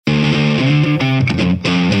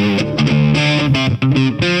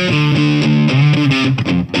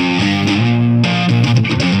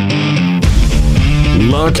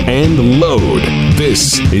lock, and load.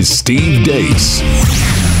 This is Steve Deace.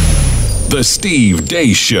 The Steve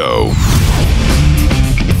Deace Show.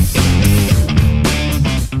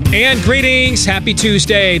 And greetings. Happy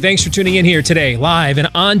Tuesday. Thanks for tuning in here today, live and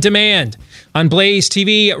on demand on Blaze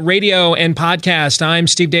TV, radio, and podcast. I'm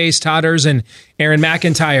Steve Deace. Todders and Aaron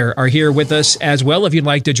McIntyre are here with us as well. If you'd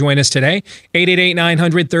like to join us today,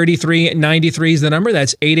 888-900-3393 is the number.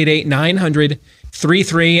 That's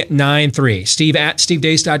 888-900-3393. Steve at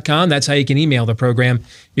stevedeace.com. That's how you can email the program.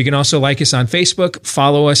 You can also like us on Facebook,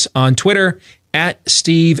 follow us on Twitter at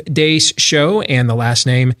Steve Deace Show, and the last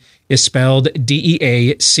name is spelled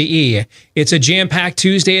D-E-A-C-E. It's a jam-packed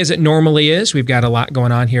Tuesday as it normally is. We've got a lot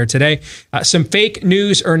going on here today. Some fake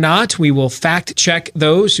news or not, we will fact-check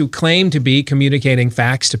those who claim to be communicating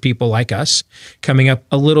facts to people like us, coming up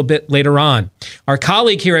a little bit later on. Our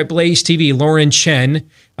colleague here at Blaze TV, Lauren Chen,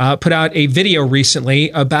 put out a video recently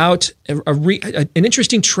about an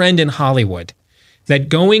interesting trend in Hollywood, that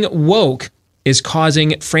going woke is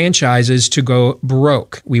causing franchises to go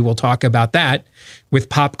broke. We will talk about that with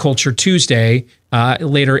Pop Culture Tuesday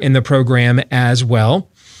later in the program as well.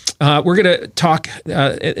 We're going to talk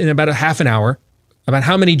in about a half an hour about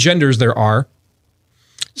how many genders there are.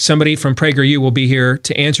 Somebody from PragerU will be here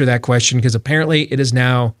to answer that question because apparently it is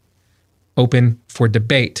now open for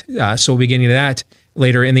debate. So we'll be getting to that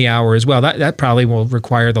later in the hour as well. That probably will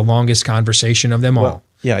require the longest conversation of them all. Well,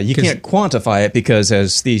 yeah, you can't quantify it because,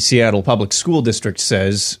 as the Seattle Public School District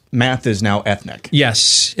says, math is now ethnic.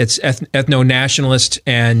 Yes, it's ethno-nationalist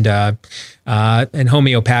and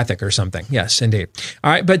homeopathic or something. Yes, indeed.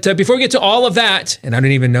 All right, but before we get to all of that, and I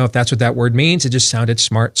don't even know if that's what that word means, it just sounded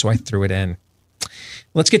smart, so I threw it in.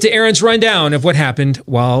 Let's get to Aaron's rundown of what happened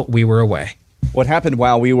while we were away. What happened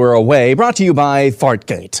while we were away, brought to you by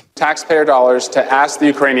Fartgate. Taxpayer dollars to ask the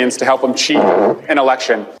Ukrainians to help them cheat an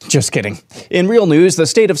election. Just kidding. In real news, the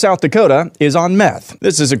state of South Dakota is on meth.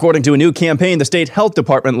 This is according to a new campaign the state health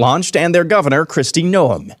department launched and their governor, Kristi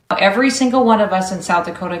Noem. Every single one of us in South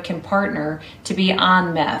Dakota can partner to be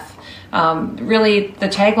on meth. Really, the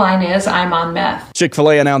tagline is, I'm on meth.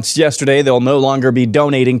 Chick-fil-A announced yesterday they'll no longer be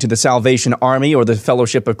donating to the Salvation Army or the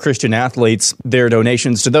Fellowship of Christian Athletes. Their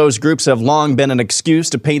donations to those groups have long been an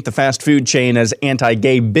excuse to paint the fast food chain as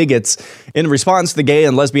anti-gay bigots. In response, the Gay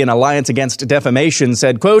and Lesbian Alliance Against Defamation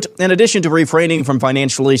said, quote, in addition to refraining from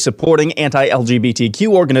financially supporting anti-LGBTQ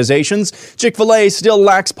organizations, Chick-fil-A still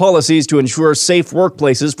lacks policies to ensure safe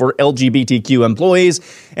workplaces for LGBTQ employees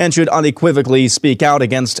and should unequivocally speak out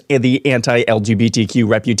against the anti-LGBTQ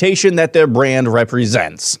reputation that their brand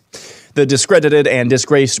represents. The discredited and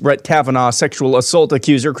disgraced Brett Kavanaugh sexual assault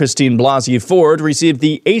accuser Christine Blasey Ford received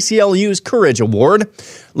the ACLU's Courage Award.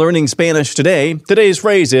 Learning Spanish today, today's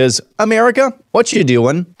phrase is, America, what you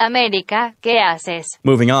doing? América, ¿qué haces?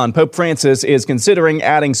 Moving on, Pope Francis is considering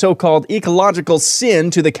adding so-called ecological sin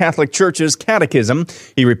to the Catholic Church's catechism.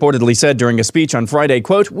 He reportedly said during a speech on Friday,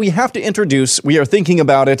 quote, we are thinking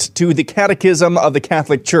about it, to the catechism of the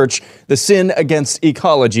Catholic Church, the sin against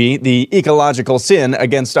ecology, the ecological sin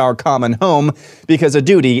against our common home, because a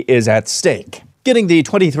duty is at stake. Getting the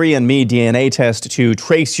 23andMe DNA test to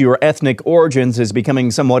trace your ethnic origins is becoming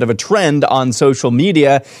somewhat of a trend on social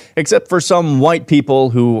media, except for some white people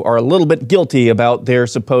who are a little bit guilty about their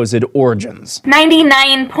supposed origins.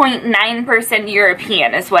 99.9%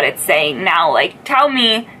 European is what it's saying now. Like, tell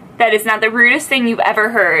me that is not the rudest thing you've ever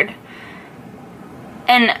heard.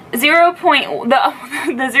 And the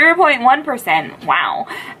 0.1%, wow.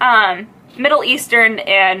 Middle Eastern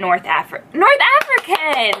and North African!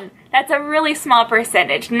 That's a really small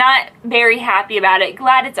percentage. Not very happy about it.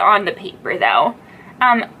 Glad it's on the paper, though.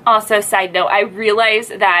 Also, side note, I realize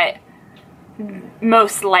that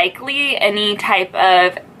most likely any type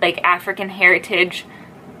of, like, African heritage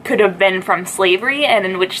could have been from slavery, and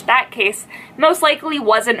in which that case most likely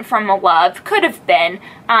wasn't from a love. Could have been.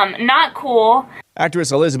 Not cool.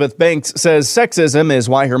 Actress Elizabeth Banks says sexism is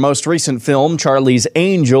why her most recent film, Charlie's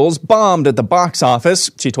Angels, bombed at the box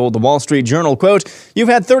office. She told the Wall Street Journal, quote, you've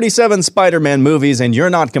had 37 Spider-Man movies and you're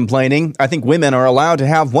not complaining. I think women are allowed to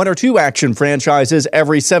have 1 or 2 action franchises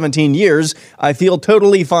every 17 years. I feel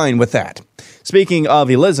totally fine with that. Speaking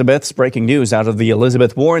of Elizabeth's, breaking news out of the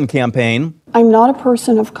Elizabeth Warren campaign. I'm not a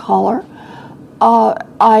person of color.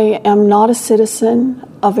 I am not a citizen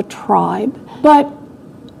of a tribe. But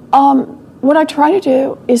what I try to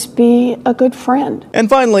do is be a good friend. And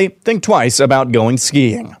finally, think twice about going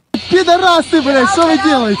skiing. Пидорасы, блядь, что вы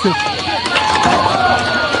делаете?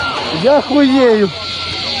 Я хуею.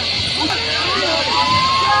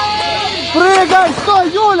 Прыгай, стой,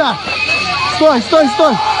 Юля! Стой, стой,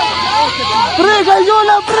 стой! Прыгай,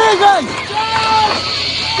 Юля, прыгай!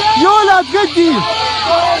 Юля, отгоди!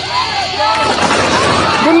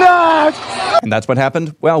 And that's what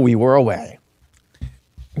happened while we were away.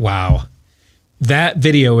 Wow. That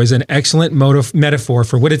video is an excellent metaphor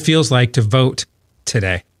for what it feels like to vote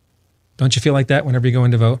today. Don't you feel like that whenever you go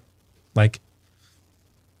in to vote? Like,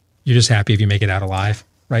 you're just happy if you make it out alive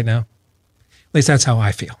right now? At least that's how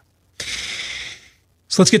I feel.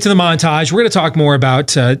 So let's get to the montage. We're going to talk more about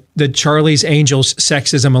the Charlie's Angels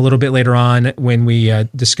sexism a little bit later on when we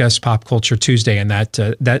discuss Pop Culture Tuesday, and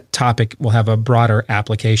that topic will have a broader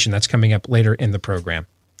application that's coming up later in the program.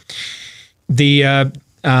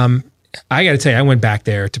 I got to tell you, I went back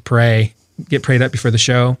there to get prayed up before the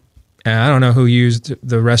show. I don't know who used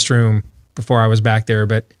the restroom before I was back there,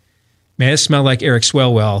 but man, it smelled like Eric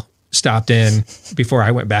Swalwell stopped in before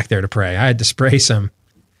I went back there to pray. I had to spray some.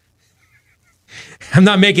 I'm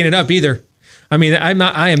not making it up either. I mean,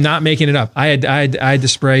 I am not making it up. I had to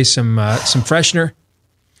spray some freshener.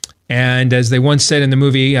 And as they once said in the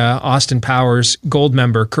movie, Austin Powers, gold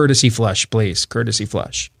member, courtesy flush, please. Courtesy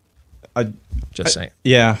flush. Just saying.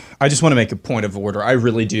 Yeah, I just want to make a point of order. I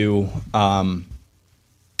really do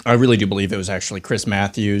believe it was actually Chris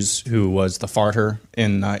Matthews who was the farter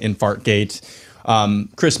in Fartgate.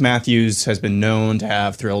 Chris Matthews has been known to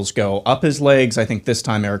have thrills go up his legs. I think this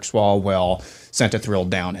time Eric Swalwell sent a thrill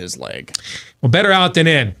down his leg. Well, better out than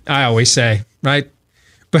in, I always say, right?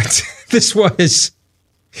 But this was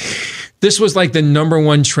like the number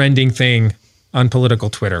one trending thing on political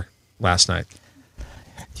Twitter last night.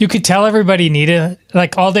 You could tell everybody needed,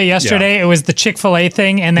 like all day yesterday, It was the Chick-fil-A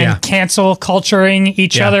thing and then cancel culturing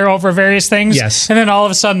each other over various things. Yes. And then all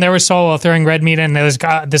of a sudden there was Solo throwing red meat in.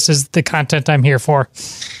 This is the content I'm here for.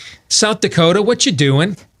 South Dakota, what you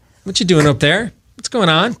doing? What you doing up there? What's going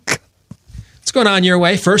on? What's going on your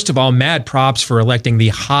way? First of all, mad props for electing the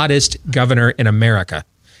hottest governor in America.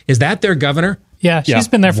 Is that their governor? Yeah, she's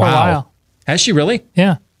been there for a while. Has she really?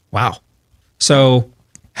 Yeah. Wow. So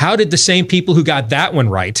how did the same people who got that one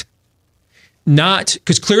right not,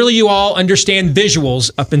 because clearly you all understand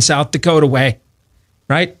visuals up in South Dakota way,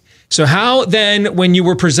 right? So how then, when you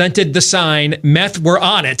were presented the sign, meth were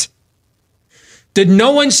on it, did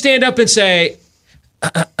no one stand up and say,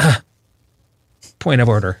 point of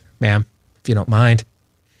order, ma'am, if you don't mind.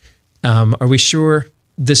 Are we sure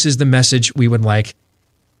this is the message we would like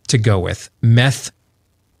to go with? Meth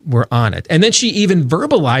were on it. And then she even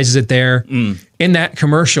verbalizes it there in that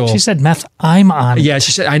commercial. She said, meth, I'm on it. Yeah,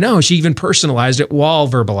 she said, I know. She even personalized it while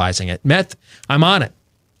verbalizing it. Meth, I'm on it.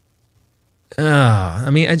 I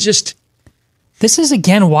mean, This is,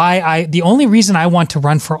 again, why the only reason I want to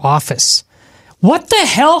run for office. What the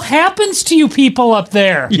hell happens to you people up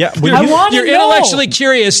there? Yeah, you're intellectually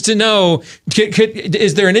curious to know,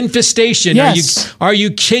 is there an infestation? Yes. Are you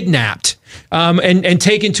kidnapped and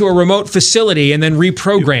taken to a remote facility and then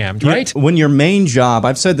reprogrammed, right? When your main job,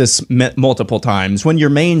 I've said this multiple times, when your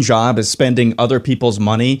main job is spending other people's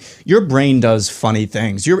money, your brain does funny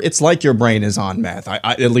things. It's like your brain is on meth.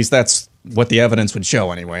 At least that's what the evidence would show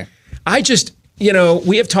anyway.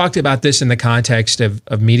 We have talked about this in the context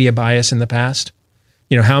of media bias in the past.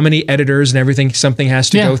 You know, how many editors and everything something has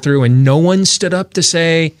to go through, and no one stood up to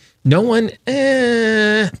say,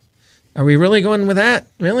 are we really going with that?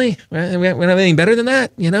 Really? We don't have anything better than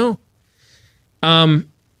that, you know?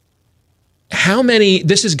 How many,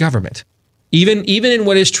 this is government. Even in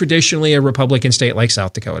what is traditionally a Republican state like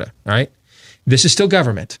South Dakota, all right? This is still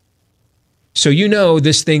government. So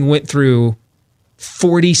this thing went through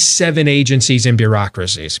 47 agencies and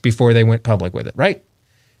bureaucracies before they went public with it, right?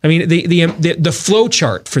 I mean, the flow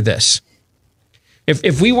chart for this.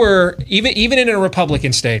 If we were even in a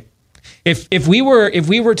Republican state, if we were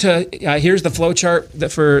to here's the flow chart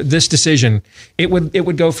for this decision, it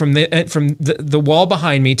would go from the wall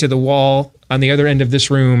behind me to the wall on the other end of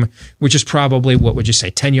this room, which is probably, what would you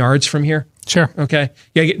say, 10 yards from here? Sure. Okay.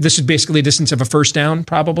 Yeah, this is basically a distance of a first down,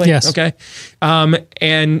 probably. Yes. Okay.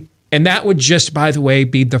 And that would just, by the way,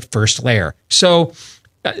 be the first layer. So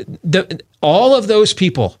all of those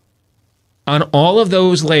people on all of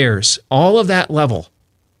those layers, all of that level,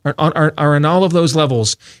 are on all of those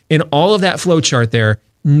levels, in all of that flow chart there,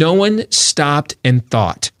 no one stopped and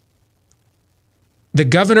thought. The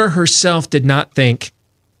governor herself did not think,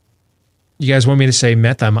 you guys want me to say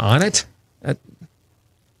meth, I'm on it?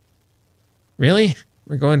 Really?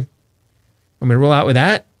 Want me to roll out with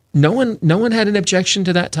that? No one had an objection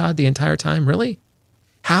to that, Todd, the entire time? Really?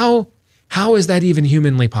 How is that even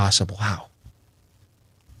humanly possible? How?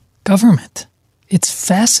 Government. It's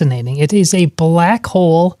fascinating. It is a black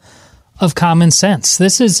hole of common sense.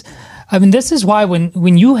 This is why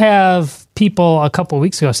when you have people a couple of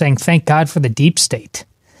weeks ago saying, thank God for the deep state,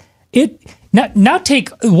 Now take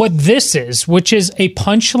what this is, which is a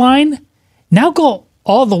punchline. Now go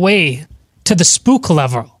all the way to the spook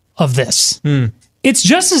level of this. It's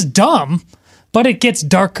just as dumb, but it gets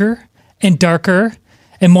darker and darker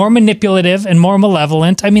and more manipulative and more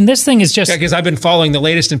malevolent. I mean, this thing is just... Yeah, because I've been following the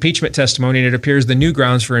latest impeachment testimony, and it appears the new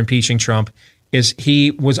grounds for impeaching Trump is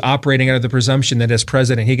he was operating under the presumption that as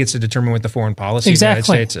president, he gets to determine what the foreign policy of the United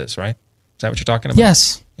States is, right? Is that what you're talking about?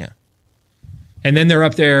 Yes. Yeah. And then they're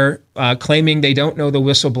up there claiming they don't know the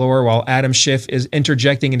whistleblower, while Adam Schiff is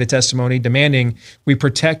interjecting into testimony, demanding we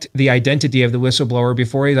protect the identity of the whistleblower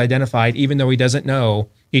before he's identified, even though he doesn't know,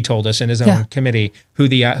 he told us in his own committee, who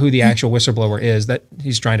the actual whistleblower is, that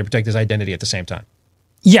he's trying to protect his identity at the same time.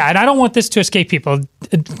 Yeah, and I don't want this to escape people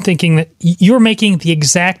thinking that you're making the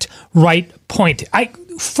exact right point. I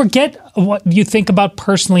forget what you think about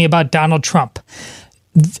personally about Donald Trump.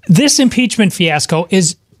 This impeachment fiasco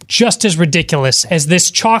is just as ridiculous as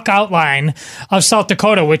this chalk outline of South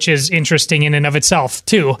Dakota, which is interesting in and of itself,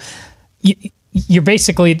 too. You're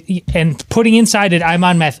basically, and putting inside it, I'm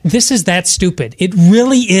on meth. This is that stupid. It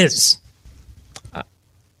really is.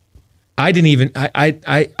 I didn't even,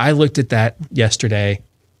 I looked at that yesterday,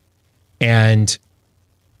 and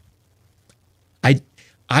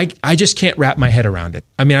I just can't wrap my head around it.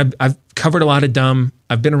 I mean, I've covered a lot of dumb.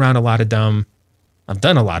 I've been around a lot of dumb. I've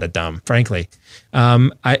done a lot of dumb, frankly.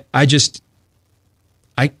 It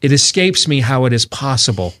escapes me how it is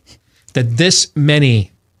possible that this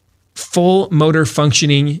many full motor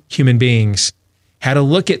functioning human beings had to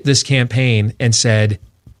look at this campaign and said,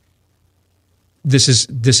 this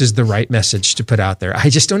is the right message to put out there. I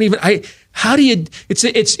just don't even, how do you,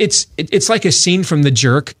 it's like a scene from The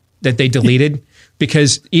Jerk that they deleted,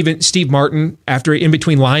 because even Steve Martin, after in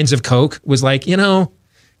between lines of coke, was like,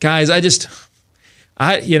 guys,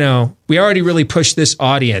 we already really pushed this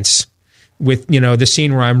audience with, the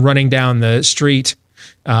scene where I'm running down the street,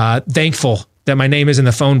 thankful that my name is in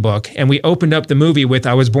the phone book. And we opened up the movie with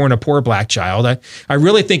I was born a poor black child. I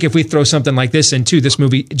really think if we throw something like this in too, this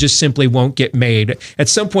movie just simply won't get made. At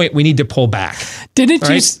some point, we need to pull back. Didn't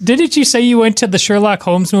you say you went to the Sherlock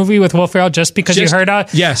Holmes movie with Will Ferrell just because you heard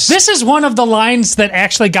it? Yes. This is one of the lines that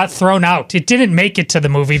actually got thrown out. It didn't make it to the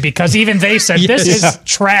movie because even they said, this is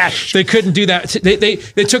trash. They couldn't do that. They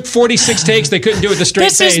took 46 takes. They couldn't do it with a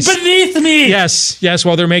straight face. This is beneath me. Yes.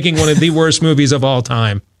 While they're making one of the worst movies of all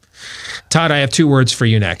time. Todd, I have 2 words for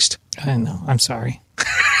you next. I know. I'm sorry.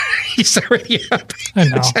 He's already up. I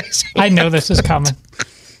know. I know this is coming.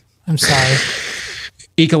 I'm sorry.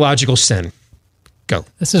 Ecological sin. Go.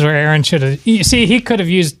 This is where Aaron should have... You see, he could have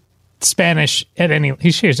used Spanish at any...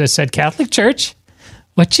 He should have just said, Catholic Church,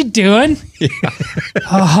 what you doing? Yeah.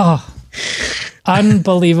 Oh,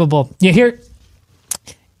 unbelievable. You hear...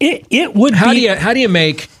 It would be...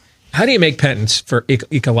 How do you make penance for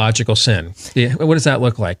ecological sin? What does that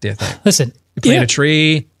look like, do you think? Listen. You plant a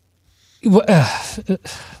tree? What the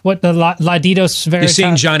Lauditos Veritas? You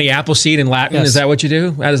sing Johnny Appleseed in Latin? Yes. Is that what you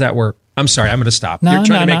do? How does that work? I'm sorry, I'm going to stop. You're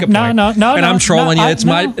trying to make a point. No. And I'm trolling you. It's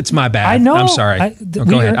my bad. I know. I'm sorry.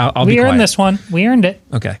 Go ahead. I'll be quiet. We earned this one. We earned it.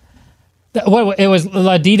 Okay. It was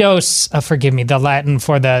Lauditos, forgive me, the Latin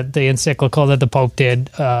for the encyclical that the Pope did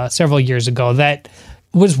several years ago that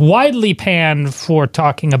was widely panned for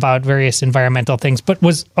talking about various environmental things, but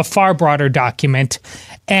was a far broader document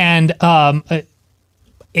and a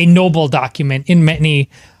noble document in many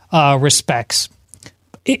respects.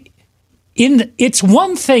 It's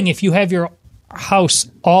one thing if you have your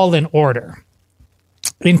house all in order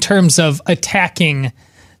in terms of attacking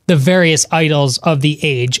the various idols of the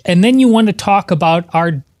age, and then you want to talk about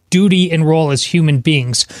our duty and role as human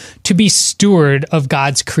beings to be steward of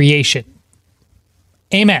God's creation.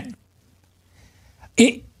 Amen.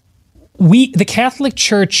 The Catholic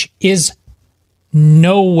Church is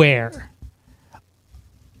nowhere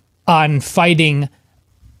on fighting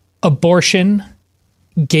abortion,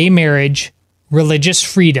 gay marriage, religious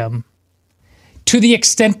freedom to the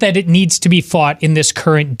extent that it needs to be fought in this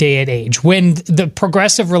current day and age, when the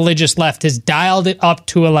progressive religious left has dialed it up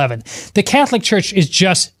to 11. The Catholic Church is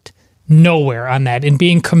just nowhere on that and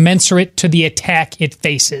being commensurate to the attack it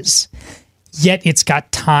faces. Yet it's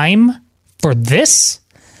got time for this.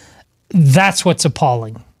 That's what's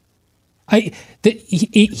appalling.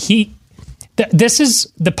 This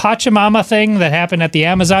is the Pachamama thing that happened at the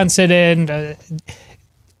Amazon sit-in.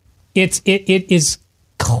 It is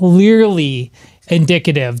clearly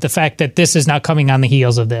indicative, the fact that this is not coming on the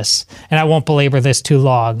heels of this, and I won't belabor this too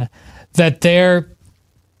long, that there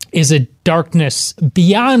is a darkness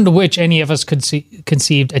beyond which any of us could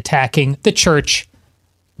conceived attacking the church,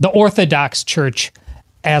 the Orthodox Church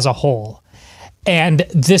as a whole. And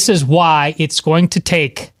this is why it's going to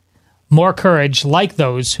take more courage, like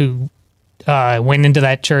those who went into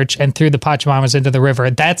that church and threw the Pachamamas into the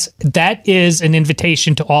river. That is an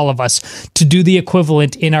invitation to all of us to do the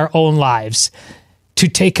equivalent in our own lives, to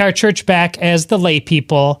take our church back as the lay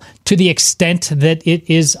people to the extent that it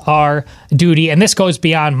is our duty. And this goes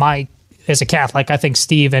beyond as a Catholic. I think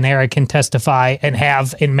Steve and Eric can testify and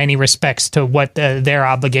have in many respects to what their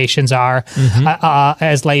obligations are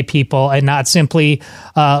as lay people, and not simply,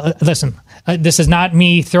 listen, this is not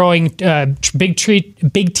me throwing big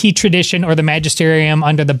T tradition or the magisterium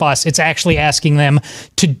under the bus. It's actually asking them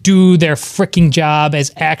to do their freaking job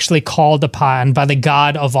as actually called upon by the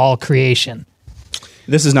God of all creation.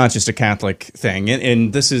 This is not just a Catholic thing,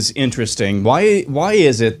 and this is interesting. Why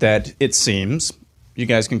is it that it seems, you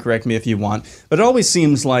guys can correct me if you want, but it always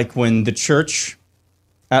seems like when the church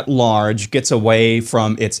at large gets away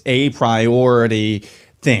from its a priority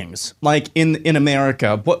things, like in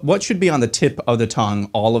America, what should be on the tip of the tongue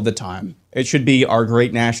all of the time? It should be our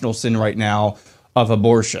great national sin right now of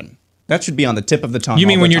abortion. That should be on the tip of the tongue. You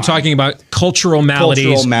mean when you're talking about cultural maladies?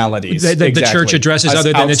 Cultural maladies. The church addresses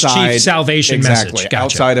other than its chief salvation message. Gotcha.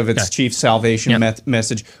 Outside of its chief salvation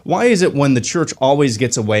message. Why is it when the church always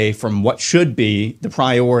gets away from what should be the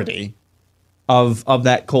priority of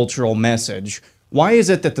that cultural message? Why is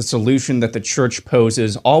it that the solution that the church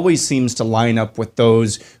poses always seems to line up with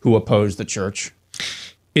those who oppose the church?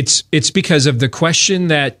 It's because of the question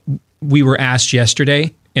that we were asked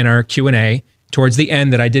yesterday in our Q&A towards the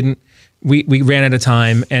end that I didn't. We ran out of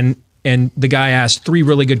time, and the guy asked 3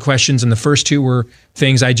 really good questions, and the first 2 were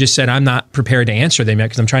things I just said I'm not prepared to answer them yet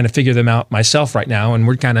because I'm trying to figure them out myself right now, and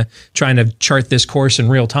we're kind of trying to chart this course in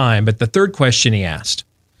real time. But the third question he asked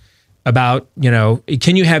about,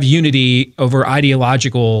 can you have unity over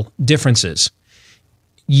ideological differences?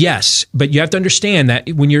 Yes, but you have to understand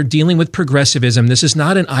that when you're dealing with progressivism, this is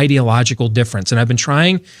not an ideological difference. And I've been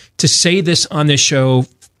trying to say this on this show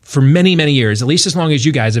for many, many years, at least as long as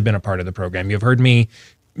you guys have been a part of the program. You've heard me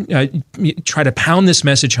try to pound this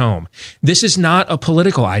message home. This is not a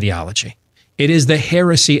political ideology. It is the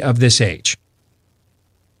heresy of this age.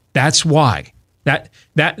 That's why. That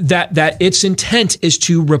its intent is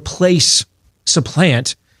to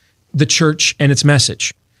supplant the church and its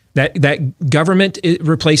message. That government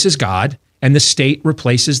replaces God and the state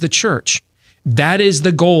replaces the church. That is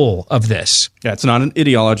the goal of this. Yeah, it's not an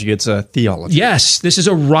ideology, it's a theology. Yes, this is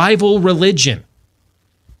a rival religion.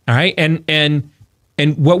 All right? And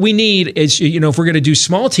what we need is, if we're going to do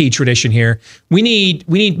small t tradition here, we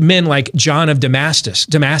need men like John of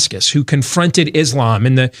Damascus, who confronted Islam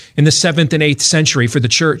in the 7th and 8th century for the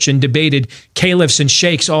church and debated caliphs and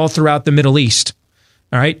sheikhs all throughout the Middle East.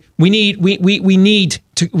 All right? We need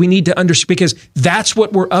to understand, because that's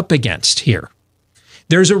what we're up against here.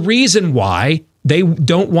 There's a reason why they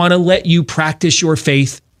don't want to let you practice your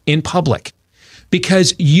faith in public,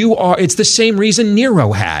 because it's the same reason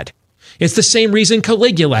Nero had. It's the same reason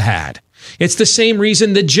Caligula had. It's the same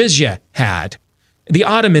reason the Jizya had, the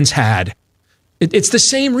Ottomans had. It's the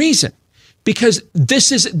same reason, because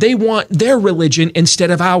they want their religion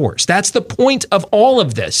instead of ours. That's the point of all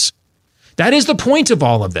of this. That is the point of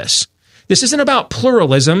all of this. This isn't about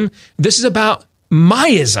pluralism. This is about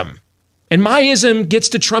myism. And myism gets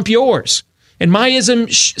to trump yours. And myism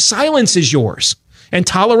silences yours. And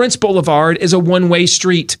Tolerance Boulevard is a one-way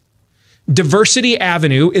street. Diversity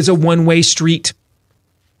Avenue is a one-way street.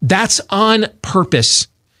 That's on purpose.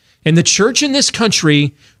 And the church in this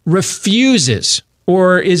country refuses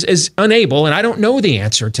or is unable, and I don't know the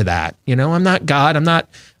answer to that. I'm not God. I'm not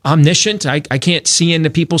omniscient. I can't see into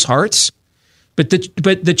people's hearts. But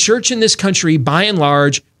the church in this country, by and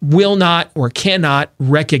large, will not or cannot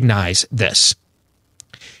recognize this.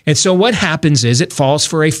 And so what happens is it falls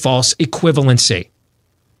for a false equivalency.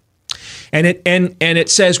 And it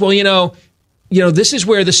says, well, this is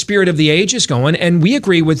where the spirit of the age is going, and we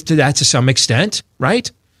agree with that to some extent, right?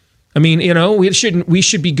 I mean, we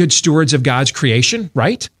should be good stewards of God's creation,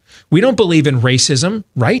 right? We don't believe in racism,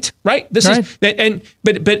 right? Right? But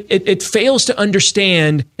it fails to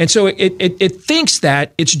understand, and so it thinks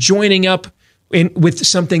that it's joining up with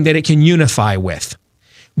something that it can unify with.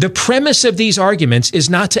 The premise of these arguments is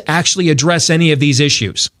not to actually address any of these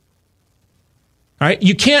issues. All right?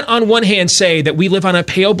 You can't on one hand say that we live on a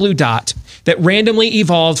pale blue dot that randomly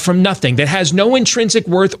evolved from nothing, that has no intrinsic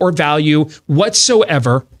worth or value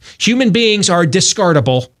whatsoever. Human beings are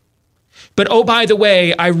discardable. But oh, by the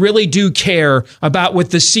way, I really do care about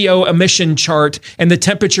what the CO emission chart and the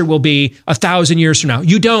temperature will be 1,000 years from now.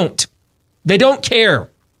 You don't. They don't care.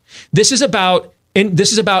 This is about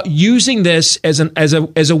using this as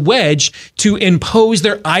a wedge to impose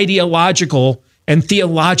their ideological and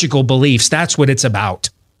theological beliefs. That's what it's about.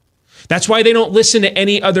 That's why they don't listen to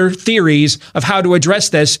any other theories of how to address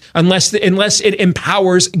this unless it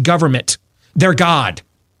empowers government. They're God.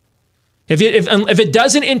 If it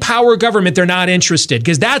doesn't empower government, they're not interested,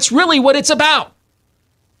 because that's really what it's about.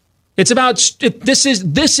 It's about this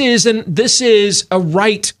is a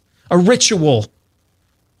rite, a ritual.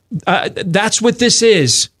 That's what this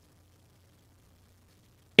is.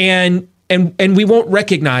 And we won't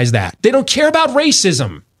recognize that. They don't care about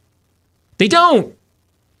racism. They don't.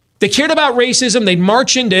 They cared about racism. They'd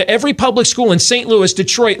march into every public school in St. Louis,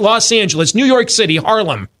 Detroit, Los Angeles, New York City,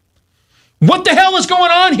 Harlem. What the hell is going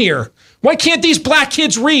on here? Why can't these black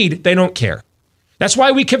kids read? They don't care. That's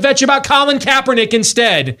why we kvetch about Colin Kaepernick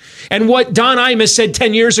instead. And what Don Imus said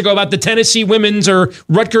 10 years ago about the Tennessee women's or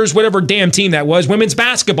Rutgers, whatever damn team that was, women's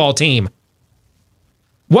basketball team.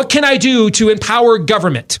 What can I do to empower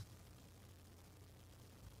government?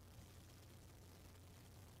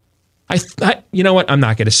 You know what? I'm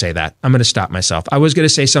not going to say that. I'm going to stop myself. I was going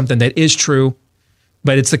to say something that is true,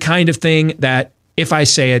 but it's the kind of thing that if I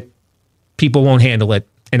say it, people won't handle it,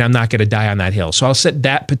 and I'm not going to die on that hill. So I'll set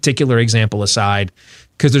that particular example aside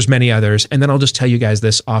because there's many others, and then I'll just tell you guys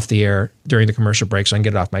this off the air during the commercial break so I can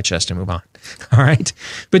get it off my chest and move on. All right?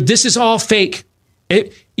 But this is all fake.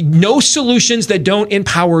 No solutions that don't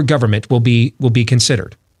empower government will be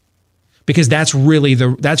considered, because that's really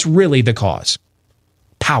the cause.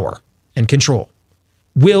 Power and control.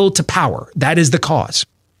 Will to power. That is the cause.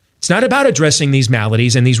 It's not about addressing these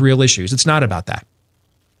maladies and these real issues. It's not about that.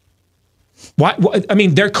 I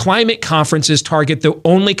mean, their climate conferences target the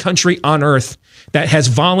only country on earth that has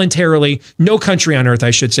voluntarily, no country on earth,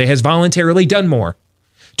 I should say, has voluntarily done more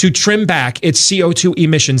to trim back its CO2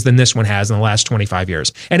 emissions than this one has in the last 25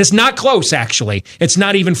 years. And it's not close, actually. It's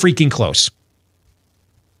not even freaking close.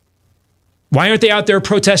 Why aren't they out there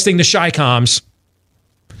protesting the Chi-Coms?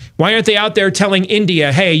 Why aren't they out there telling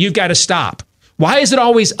India, hey, you've got to stop? Why is it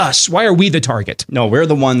always us? Why are we the target? No, we're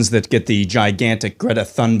the ones that get the gigantic Greta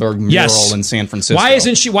Thunberg mural in San Francisco. Why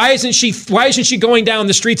isn't she going down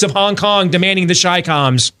the streets of Hong Kong demanding the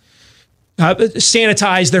Chi-Coms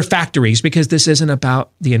sanitize their factories? Because this isn't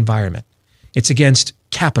about the environment. It's against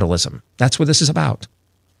capitalism. That's what this is about.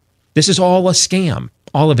 This is all a scam.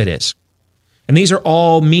 All of it is. And these are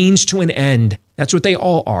all means to an end. That's what they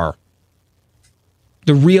all are.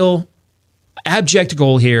 The real abject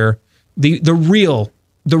goal here, the real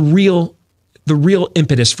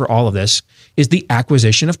impetus for all of this is the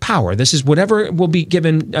acquisition of power. This is whatever will be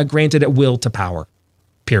given, granted at will to power,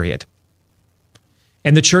 period.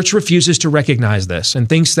 And the church refuses to recognize this and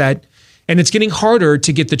thinks that, and it's getting harder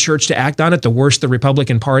to get the church to act on it the worse the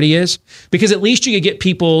Republican Party is, because at least you could get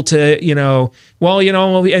people to, and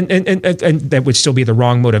that would still be the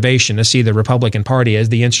wrong motivation to see the Republican Party as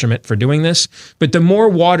the instrument for doing this. But the more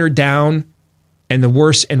watered down and the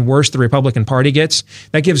worse and worse the Republican Party gets,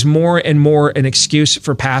 that gives more and more an excuse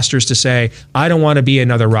for pastors to say, I don't want to be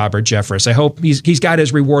another Robert Jeffress. I hope he's got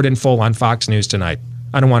his reward in full on Fox News tonight.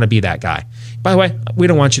 I don't want to be that guy. By the way, we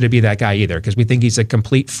don't want you to be that guy either, because we think he's a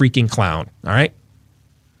complete freaking clown. All right.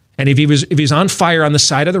 And if he was on fire on the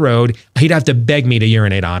side of the road, he'd have to beg me to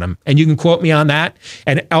urinate on him. And you can quote me on that.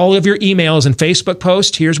 And all of your emails and Facebook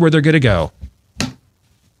posts, here's where they're going to go.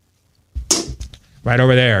 Right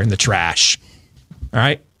over there in the trash. All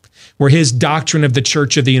right. Where his doctrine of the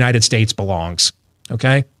Church of the United States belongs.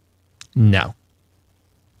 Okay. No.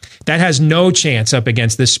 That has no chance up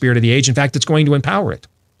against this spirit of the age. In fact, it's going to empower it.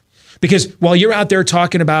 Because while you're out there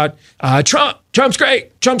talking about Trump's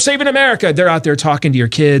great, Trump's saving America, they're out there talking to your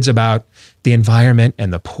kids about the environment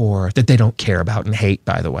and the poor that they don't care about and hate,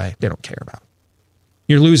 by the way. They don't care about.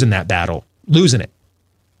 You're losing that battle, losing it.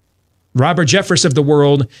 Robert Jeffress of the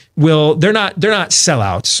world they're not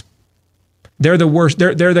sellouts. They're the worst.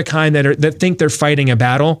 They're the kind that think they're fighting a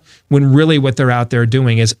battle when really what they're out there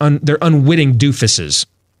doing is they're unwitting doofuses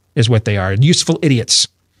is what they are. Useful idiots.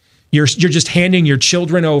 You're just handing your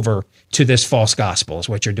children over to this false gospel is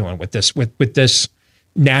what you're doing with this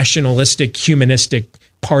nationalistic, humanistic,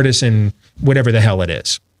 partisan, whatever the hell it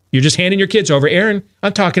is. You're just handing your kids over. Aaron,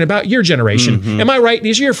 I'm talking about your generation. Mm-hmm. Am I right?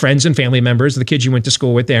 These are your friends and family members, the kids you went to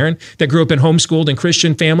school with, Aaron, that grew up in homeschooled and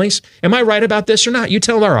Christian families. Am I right about this or not? You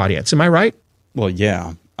tell our audience. Am I right? Well,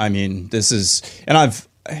 yeah. I mean, this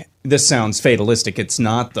sounds fatalistic. It's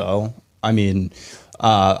not, though. I mean,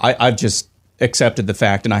 I've just accepted the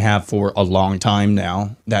fact, and I have for a long time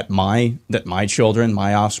now, that my children,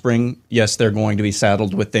 my offspring, yes, they're going to be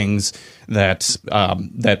saddled with things that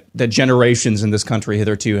generations in this country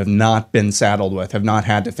hitherto have not been saddled with, have not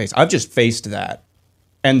had to face. I've just faced that.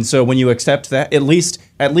 And so when you accept that, at least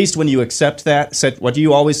when you accept that, what do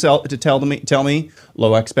you always tell me?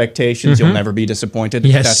 Low expectations, you'll never be disappointed.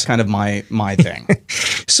 Yes. That's kind of my thing.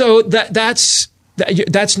 So that's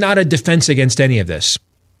not a defense against any of this.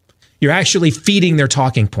 You're actually feeding their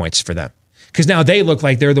talking points for them. Because now they look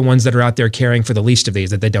like they're the ones that are out there caring for the least of these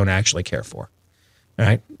that they don't actually care for. All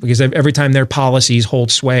right? Because every time their policies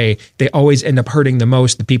hold sway, they always end up hurting the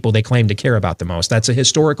most the people they claim to care about the most. That's a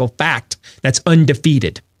historical fact. That's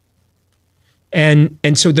undefeated. And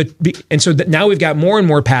so now we've got more and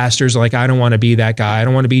more pastors like, I don't want to be that guy. I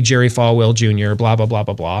don't want to be Jerry Falwell Jr., blah, blah, blah,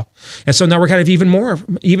 blah, blah. And so now we're kind of even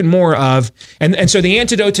more of, and so the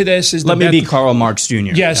antidote to this is Let me be Karl Marx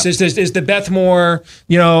Jr. Yes, yeah. is the Beth Moore,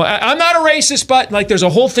 I'm not a racist, but like there's a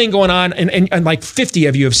whole thing going on. And like 50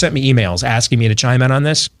 of you have sent me emails asking me to chime in on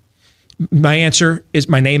this. My answer is,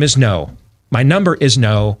 my name is no. My number is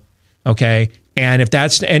no. Okay. And if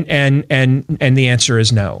that's, and the answer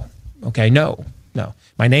is no. Okay, no.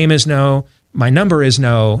 My name is no. My number is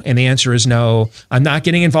no. And the answer is no. I'm not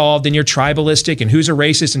getting involved in your tribalistic and who's a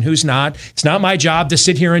racist and who's not. It's not my job to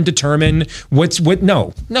sit here and determine what's what.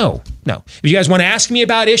 No. If you guys want to ask me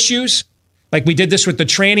about issues, like we did this with the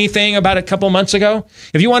tranny thing about a couple months ago,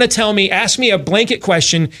 if you want to ask me a blanket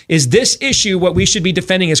question, is this issue what we should be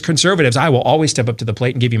defending as conservatives? I will always step up to the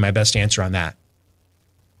plate and give you my best answer on that.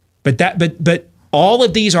 But all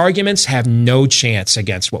of these arguments have no chance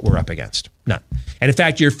against what we're up against. None. And in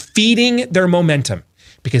fact, you're feeding their momentum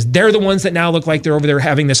because they're the ones that now look like they're over there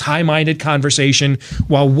having this high-minded conversation.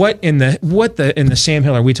 While what in the Sam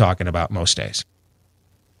Hill are we talking about most days?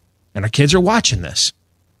 And our kids are watching this.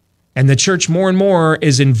 And the church more and more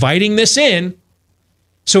is inviting this in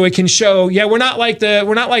so it can show, we're not like the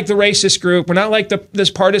racist group. We're not like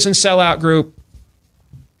this partisan sellout group.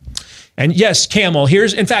 And yes, Camel,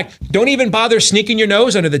 in fact, don't even bother sneaking your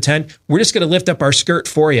nose under the tent. We're just going to lift up our skirt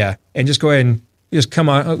for you and just go ahead and just come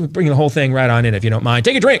on, bring the whole thing right on in if you don't mind.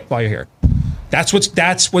 Take a drink while you're here. That's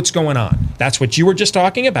what's going on. That's what you were just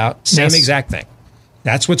talking about. Same exact thing.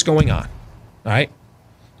 That's what's going on. All right.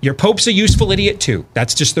 Your Pope's a useful idiot too.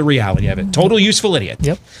 That's just the reality of it. Total useful idiot.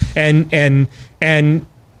 Yep.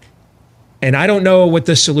 And I don't know what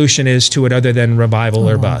the solution is to it other than revival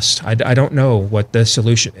or bust. I don't know what the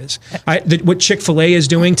solution is. What Chick-fil-A is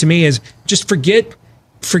doing to me is just forget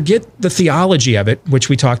the theology of it, which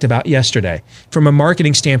we talked about yesterday. From a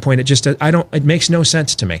marketing standpoint, it makes no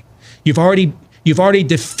sense to me. You've already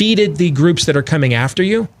defeated the groups that are coming after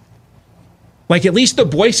you. Like at least the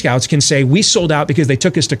Boy Scouts can say we sold out because they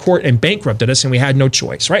took us to court and bankrupted us and we had no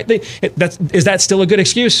choice, right? Is that still a good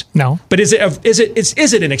excuse? No. But is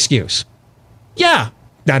it an excuse? Yeah,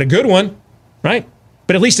 not a good one, right?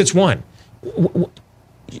 But at least it's one.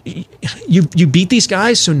 You beat these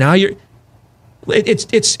guys, so now you're.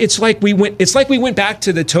 It's like we went back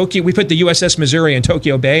to the Tokyo. We put the USS Missouri in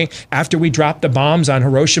Tokyo Bay after we dropped the bombs on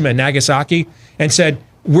Hiroshima and Nagasaki, and said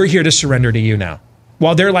we're here to surrender to you now.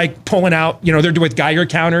 While they're like pulling out, they're with Geiger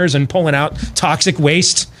counters and pulling out toxic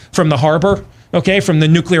waste from the harbor. Okay, from the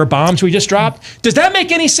nuclear bombs we just dropped. Does that make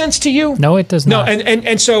any sense to you? No, it does not. No,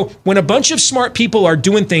 and so when a bunch of smart people are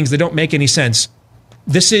doing things that don't make any sense,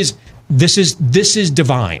 this is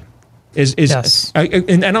divine. Yes.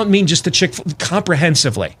 And I don't mean just the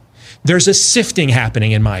comprehensively. There's a sifting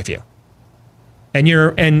happening in my view,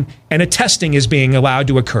 and a testing is being allowed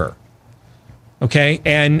to occur. Okay,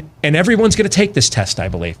 and everyone's going to take this test, I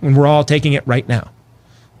believe, and we're all taking it right now.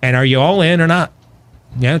 And are you all in or not?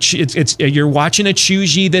 Yeah, you're watching a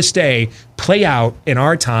Choose Ye This Day play out in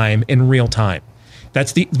our time in real time.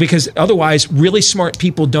 Because otherwise, really smart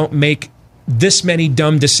people don't make this many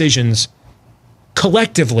dumb decisions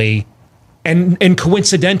collectively and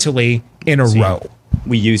coincidentally in a row.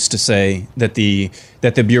 We used to say that the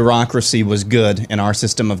bureaucracy was good in our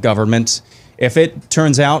system of government. If it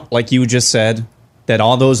turns out, like you just said, that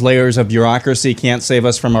all those layers of bureaucracy can't save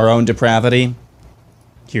us from our own depravity,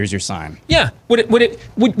 here's your sign. Yeah.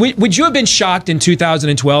 Would you have been shocked in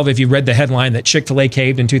 2012 if you read the headline that Chick-fil-A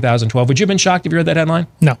caved in 2012? Would you have been shocked if you read that headline?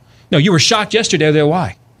 No. No, you were shocked yesterday.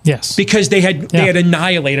 Why? Yes. Because they had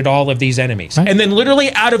annihilated all of these enemies. Right. And then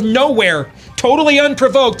literally out of nowhere, totally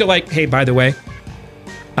unprovoked, they're like, hey, by the way,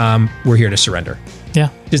 we're here to surrender. Yeah.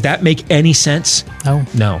 Does that make any sense? No.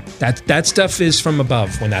 No. That stuff is from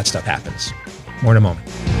above when that stuff happens. More in a moment.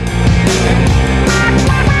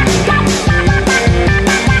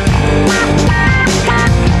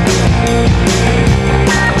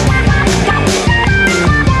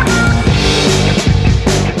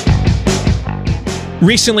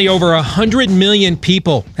 Recently, over 100 million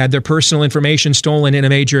people had their personal information stolen in a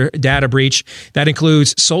major data breach. That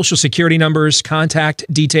includes social security numbers, contact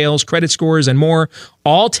details, credit scores, and more,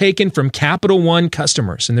 all taken from Capital One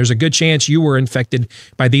customers. And there's a good chance you were infected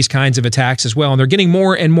by these kinds of attacks as well. And they're getting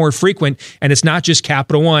more and more frequent. And it's not just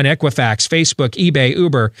Capital One, Equifax, Facebook, eBay,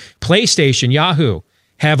 Uber, PlayStation, Yahoo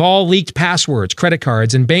have all leaked passwords, credit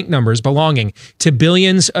cards, and bank numbers belonging to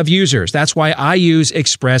billions of users. That's why I use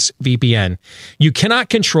ExpressVPN. You cannot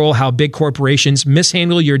control how big corporations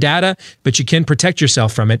mishandle your data, but you can protect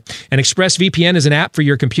yourself from it. And ExpressVPN is an app for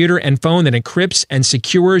your computer and phone that encrypts and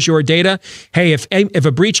secures your data. Hey, if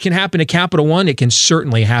a breach can happen to Capital One, it can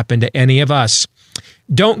certainly happen to any of us.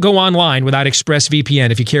 Don't go online without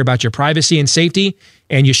ExpressVPN if you care about your privacy and safety,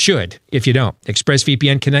 and you should if you don't.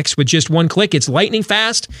 ExpressVPN connects with just one click. It's lightning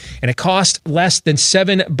fast, and it costs less than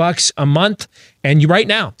 $7 a month. And right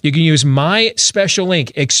now, you can use my special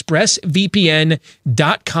link,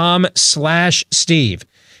 expressvpn.com/Steve.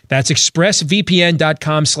 That's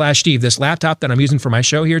expressvpn.com/Steve. This laptop that I'm using for my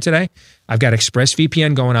show here today, I've got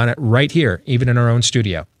ExpressVPN going on it right here, even in our own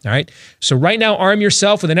studio. All right. So right now, arm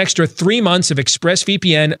yourself with an extra 3 months of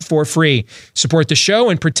ExpressVPN for free. Support the show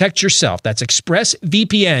and protect yourself. That's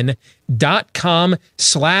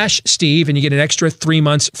expressvpn.com/Steve. And you get an extra 3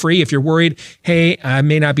 months free. If you're worried, hey, I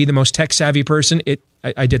may not be the most tech savvy person,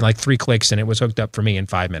 I did like 3 clicks and it was hooked up for me in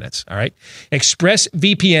 5 minutes. All right.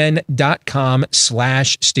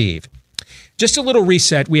 expressvpn.com/Steve. Just a little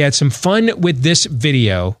reset. We had some fun with this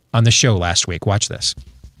video on the show last week. Watch this.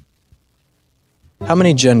 How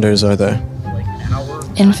many genders are there?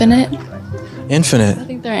 Infinite. Infinite? I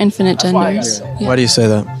think there are infinite genders. Yeah. Why do you say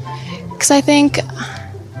that? Because I think, I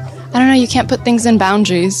don't know, you can't put things in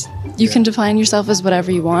boundaries. You can define yourself as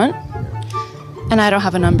whatever you want. And I don't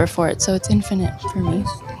have a number for it, so it's infinite for me.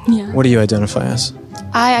 Yeah. What do you identify as?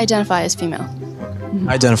 I identify as female.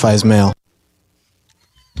 I identify as male.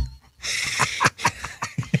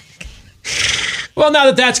 Well, now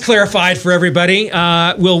that that's clarified for everybody,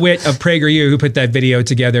 Will Witt of PragerU, who put that video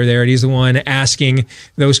together there, and he's the one asking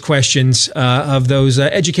those questions of those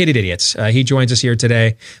educated idiots. He joins us here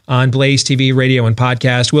today on Blaze TV, radio, and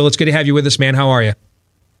podcast. Will, it's good to have you with us, man. How are you?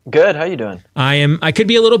 Good. How you doing? I could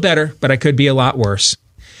be a little better, but I could be a lot worse.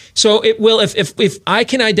 So, if I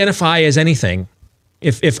can identify as anything,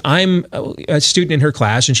 if I'm a student in her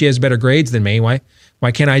class and she has better grades than me, why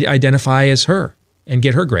can't I identify as her and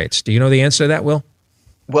get her grades? Do you know the answer to that, Will?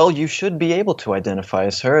 Well, you should be able to identify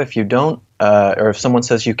as her. If you don't, or if someone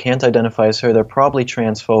says you can't identify as her, they're probably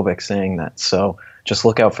transphobic saying that. So just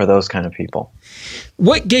look out for those kind of people.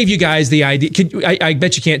 What gave you guys the idea? I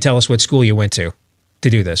bet you can't tell us what school you went to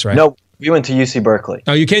do this, right? No, we went to UC Berkeley.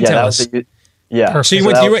 Oh, you can tell us. Yeah. So you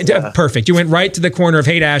went perfect. You went right to the corner of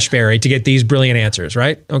Haight-Ashbury to get these brilliant answers,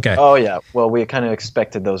 right? Okay. Oh, yeah. Well, we kind of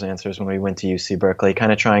expected those answers when we went to UC Berkeley,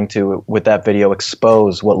 kind of trying to, with that video,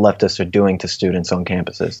 expose what leftists are doing to students on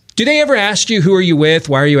campuses. Do they ever ask you, who are you with?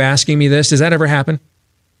 Why are you asking me this? Does that ever happen?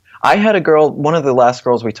 I had a girl, one of the last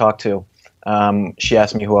girls we talked to, she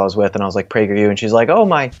asked me who I was with, and I was like, PragerU, and she's like, oh,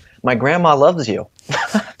 my grandma loves you.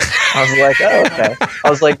 I was like, oh, okay. I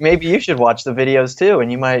was like, maybe you should watch the videos too, and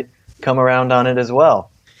you might come around on it as well.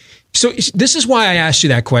 So this is why I asked you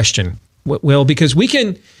that question, Will, because we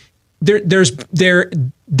can. There's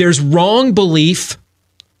wrong belief,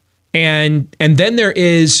 and then there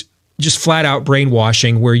is just flat out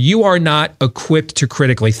brainwashing where you are not equipped to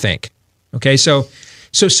critically think. Okay, so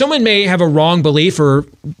someone may have a wrong belief or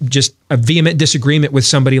just a vehement disagreement with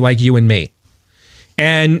somebody like you and me.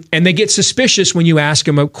 And they get suspicious when you ask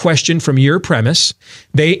them a question from your premise.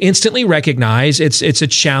 They instantly recognize it's a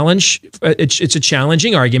challenge. It's a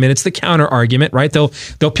challenging argument. It's the counter argument, right? They'll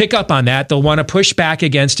pick up on that. They'll want to push back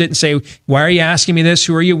against it and say, "Why are you asking me this?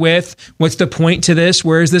 Who are you with? What's the point to this?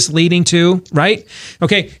 Where is this leading to?" Right?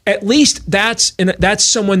 Okay. At least that's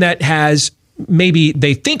someone that has, maybe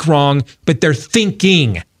they think wrong, but they're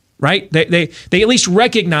thinking. Right? They at least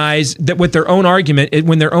recognize that with their own argument,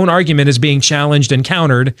 when their own argument is being challenged and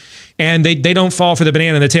countered, and they don't fall for the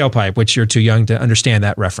banana in the tailpipe, which you're too young to understand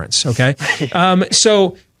that reference. Okay.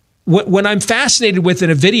 So when I'm fascinated with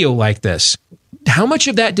in a video like this, how much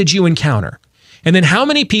of that did you encounter? And then how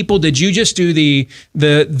many people did you just do the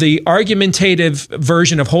argumentative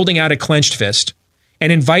version of holding out a clenched fist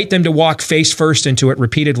and invite them to walk face first into it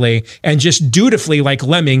repeatedly, and just dutifully, like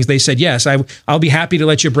lemmings, they said, yes, I'll be happy to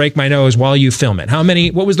let you break my nose while you film it?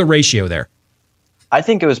 What was the ratio there? I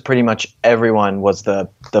think it was pretty much everyone was the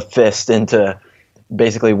fist into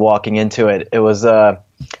basically walking into it. It was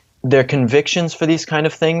their convictions for these kind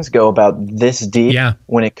of things go about this deep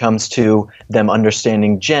when it comes to them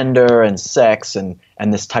understanding gender and sex and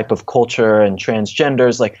and this type of culture and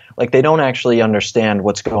transgenders, like they don't actually understand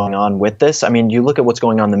what's going on with this. I mean, you look at what's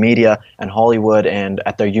going on in the media and Hollywood and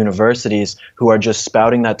at their universities, who are just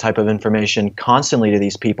spouting that type of information constantly to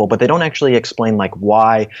these people, but they don't actually explain like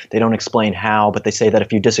why, they don't explain how, but they say that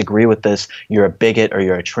if you disagree with this, you're a bigot or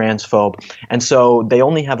you're a transphobe. And so they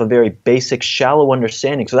only have a very basic, shallow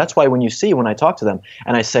understanding. So that's why when I talk to them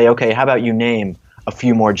and I say, okay, how about you name a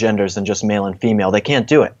few more genders than just male and female? They can't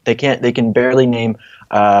do it. They can barely name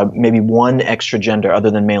maybe one extra gender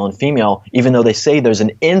other than male and female, even though they say there's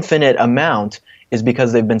an infinite amount, is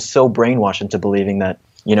because they've been so brainwashed into believing that,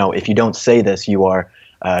 you know, if you don't say this, you are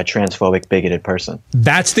a transphobic, bigoted person.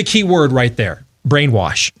 That's the key word right there,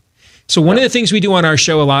 brainwash. So one of the things we do on our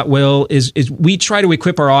show a lot, Will, is we try to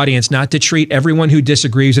equip our audience not to treat everyone who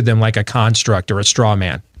disagrees with them like a construct or a straw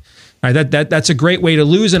man. All right, that's a great way to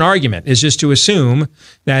lose an argument, is just to assume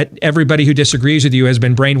that everybody who disagrees with you has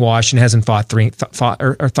been brainwashed and hasn't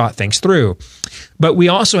thought things through. But we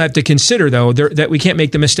also have to consider, though, that we can't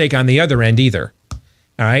make the mistake on the other end either.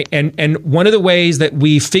 All right, and one of the ways that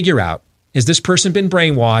we figure out, is this person been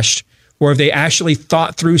brainwashed, or have they actually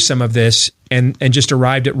thought through some of this and just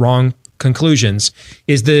arrived at wrong conclusions,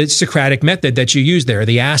 is the Socratic method that you use there,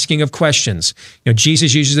 the asking of questions. You know,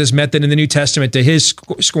 Jesus uses this method in the New Testament to his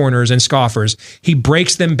scorners and scoffers. He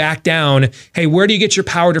breaks them back down. Hey, where do you get your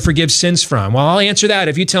power to forgive sins from? Well, I'll answer that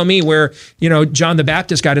if you tell me where, you know, John the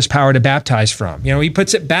Baptist got his power to baptize from. You know, he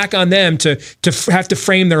puts it back on them to have to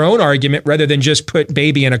frame their own argument rather than just put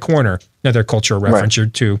baby in a corner. Another cultural reference you're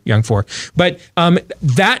too young for. But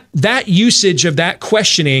that usage of that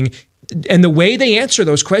questioning and the way they answer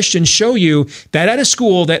those questions show you that at a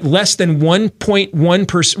school that less than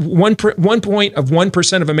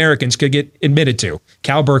 1% of Americans could get admitted to,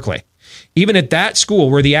 Cal Berkeley, even at that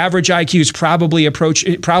school where the average IQ is probably in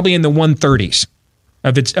the 130s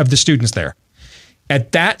of the students there,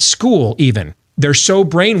 at that school even, they're so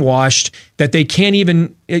brainwashed that they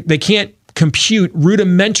can't compute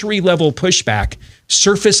rudimentary level pushback,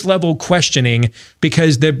 surface level questioning,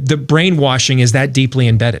 because the brainwashing is that deeply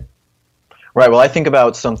embedded. Right. Well, I think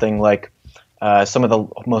about something like some of the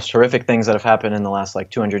most horrific things that have happened in the last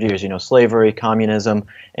 200 years. You know, slavery, communism,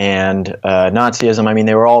 and Nazism. I mean,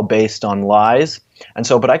 they were all based on lies. And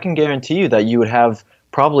so, but I can guarantee you that you would have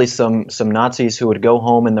probably some Nazis who would go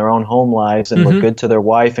home in their own home lives and were good to their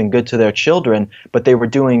wife and good to their children, but they were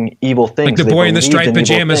doing evil things. Like the Boy in the Striped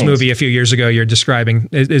Pajamas movie a few years ago you're describing,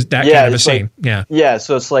 is that kind of a scene. Yeah,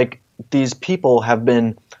 so it's like these people have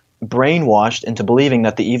been brainwashed into believing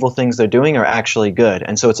that the evil things they're doing are actually good.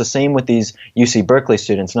 And so it's the same with these UC Berkeley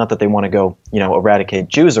students, not that they want to go, you know, eradicate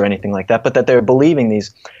Jews or anything like that, but that they're believing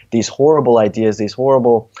these horrible ideas, these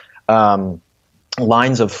horrible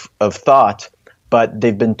lines of thought, but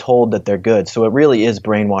they've been told that they're good. So it really is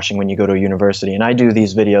brainwashing when you go to a university. And I do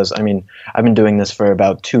these videos. I mean, I've been doing this for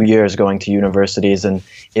about 2 years, going to universities, and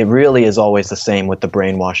it really is always the same with the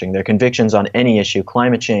brainwashing. Their convictions on any issue,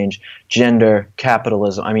 climate change, gender,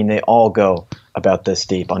 capitalism, I mean, they all go about this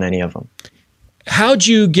deep on any of them. How'd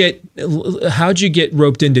you get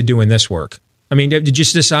roped into doing this work? I mean, did you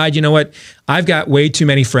just decide, you know what, I've got way too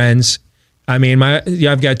many friends. I mean,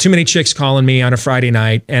 I've got too many chicks calling me on a Friday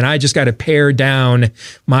night, and I just got to pare down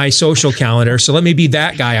my social calendar. So let me be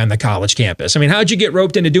that guy on the college campus. I mean, how'd you get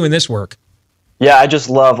roped into doing this work? Yeah, I just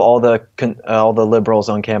love all the liberals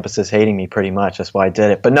on campuses hating me pretty much. That's why I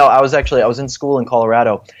did it. But no, I was in school in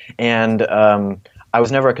Colorado, and I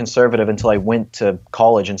was never a conservative until I went to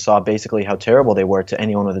college and saw basically how terrible they were to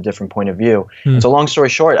anyone with a different point of view. And so long story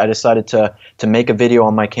short, I decided to make a video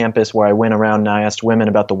on my campus where I went around and I asked women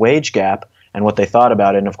about the wage gap and what they thought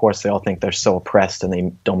about it. And of course, they all think they're so oppressed and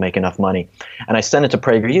they don't make enough money. And I sent it to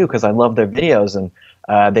PragerU because I love their videos. And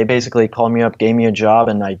they basically called me up, gave me a job,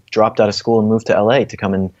 and I dropped out of school and moved to LA to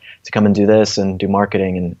come and do this and do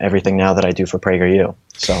marketing and everything now that I do for PragerU.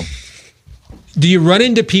 So, do you run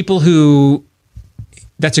into people who?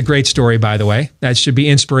 That's a great story, by the way. That should be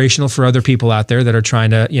inspirational for other people out there that are trying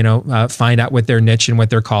to, find out what their niche and what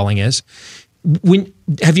their calling is.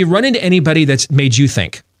 Have you run into anybody that's made you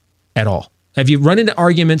think at all? Have you run into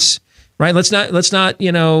arguments? Right? Let's not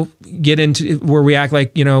get into where we act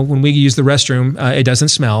like when we use the restroom, it doesn't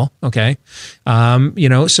smell. Okay,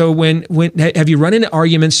 So when have you run into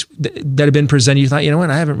arguments that have been presented? You thought, you know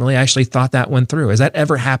what? I haven't really actually thought that one through. Has that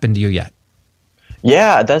ever happened to you yet?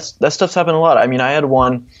 Yeah, that stuff's happened a lot. I mean, I had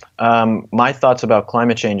one. My thoughts about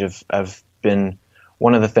climate change have been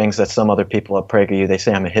one of the things that some other people at PragerU, they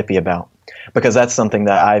say I'm a hippie about, because that's something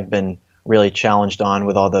that I've been really challenged on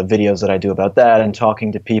with all the videos that I do about that and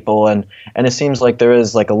talking to people. And it seems like there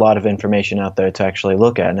is a lot of information out there to actually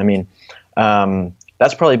look at. And I mean,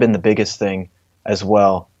 that's probably been the biggest thing as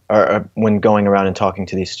well, or when going around and talking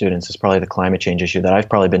to these students, is probably the climate change issue that I've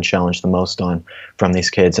probably been challenged the most on from these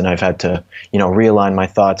kids, and I've had to, realign my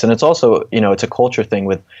thoughts. And it's also, it's a culture thing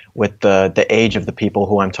with the age of the people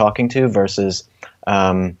who I'm talking to versus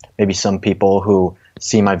maybe some people who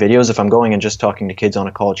see my videos. If I'm going and just talking to kids on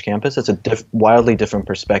a college campus, it's a wildly different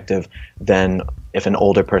perspective than if an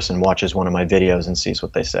older person watches one of my videos and sees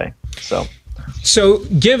what they say. So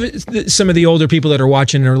give some of the older people that are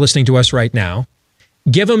watching and are listening to us right now,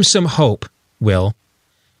 give them some hope, Will,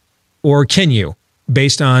 or can you,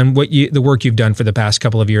 based on the work you've done for the past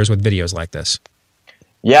couple of years with videos like this?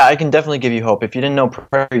 Yeah, I can definitely give you hope. If you didn't know,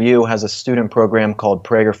 PragerU has a student program called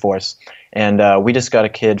Prager Force, and we just got a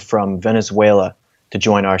kid from Venezuela to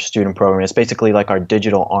join our student program. It's basically like our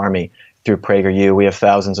digital army through PragerU. We have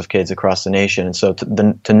thousands of kids across the nation. And so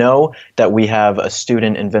to know that we have a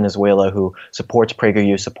student in Venezuela who supports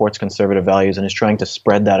PragerU, supports conservative values, and is trying to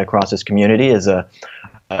spread that across his community is an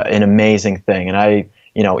amazing thing. And I,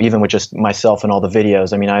 even with just myself and all the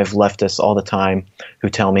videos, I have leftists all the time who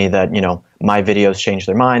tell me that, my videos change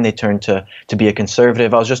their mind. They turn to be a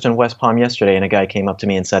conservative. I was just in West Palm yesterday, and a guy came up to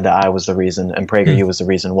me and said that I was the reason, and PragerU was the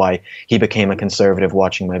reason why he became a conservative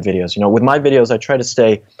watching my videos. With my videos, I try to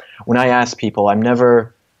stay, when I ask people, I'm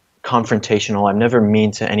never confrontational. I'm never mean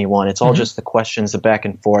to anyone. It's all just the questions, the back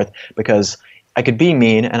and forth, because I could be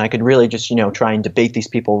mean and I could really just, try and debate these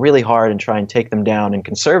people really hard and try and take them down. And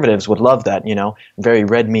conservatives would love that, very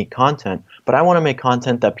red meat content. But I want to make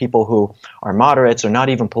content that people who are moderates or not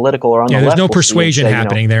even political or on the left. There's no persuasion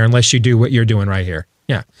happening there unless you do what you're doing right here.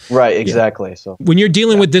 Yeah. Right. Exactly. Yeah. So when you're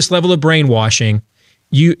dealing with this level of brainwashing,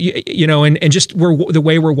 you and just the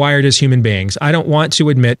way we're wired as human beings, I don't want to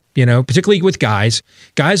admit, particularly with guys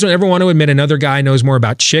don't ever want to admit another guy knows more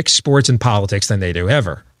about chicks, sports, and politics than they do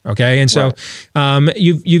ever. Okay. And so,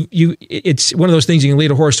 it's one of those things you can lead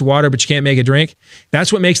a horse to water, but you can't make it drink.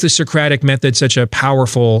 That's what makes the Socratic method such a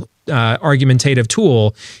powerful, argumentative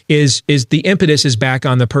tool is the impetus is back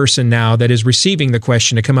on the person now that is receiving the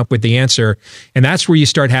question to come up with the answer. And that's where you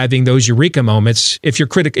start having those eureka moments. If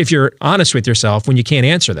you're honest with yourself when you can't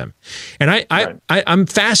answer them. And I'm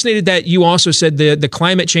fascinated that you also said the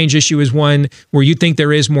climate change issue is one where you think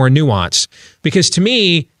there is more nuance, because to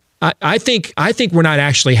me, I think we're not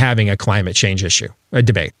actually having a climate change issue, a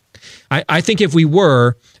debate. I think if we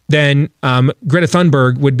were, then Greta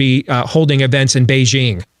Thunberg would be holding events in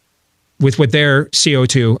Beijing with what their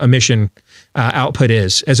CO2 emission output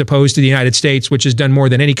is, as opposed to the United States, which has done more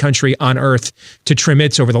than any country on earth to trim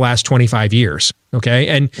its over the last 25 years. Okay.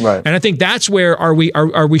 And I think that's where are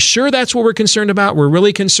we sure that's what we're concerned about? We're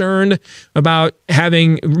really concerned about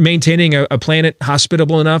maintaining a planet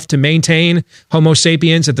hospitable enough to maintain Homo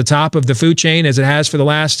sapiens at the top of the food chain as it has for the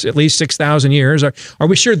last at least 6,000 years. Are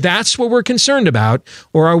we sure that's what we're concerned about?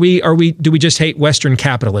 Or do we just hate Western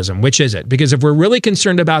capitalism? Which is it? Because if we're really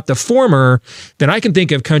concerned about the former, then I can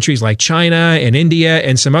think of countries like China and India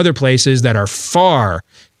and some other places that are far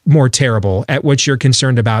more terrible at what you're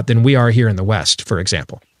concerned about than we are here in the West, for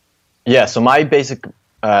example. Yeah, so my basic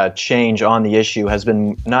change on the issue has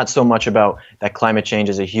been not so much about that climate change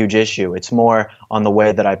is a huge issue. It's more on the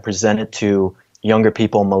way that I present it to younger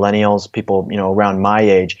people, millennials, people, around my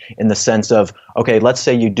age, in the sense of, okay, let's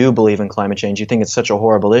say you do believe in climate change, you think it's such a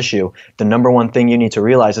horrible issue. The number one thing you need to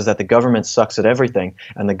realize is that the government sucks at everything,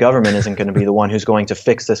 and the government isn't going to be the one who's going to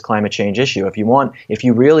fix this climate change issue. If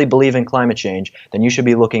you really believe in climate change, then you should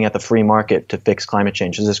be looking at the free market to fix climate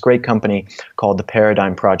change. There's this great company called the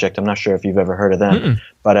Paradigm Project. I'm not sure if you've ever heard of them,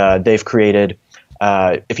 but they've created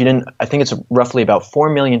I think it's roughly about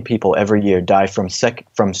 4 million people every year die from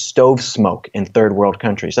stove smoke in third world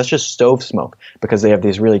countries. That's just stove smoke because they have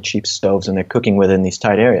these really cheap stoves and they're cooking within these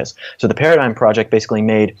tight areas. So the Paradigm Project basically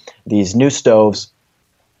made these new stoves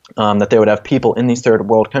that they would have people in these third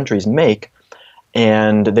world countries make,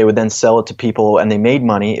 and they would then sell it to people, and they made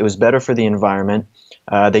money. It was better for the environment.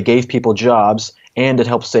 They gave people jobs, and it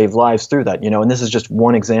helped save lives through that. And this is just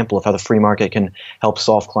one example of how the free market can help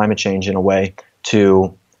solve climate change in a way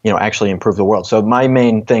to actually improve the world. So my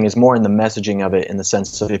main thing is more in the messaging of it, in the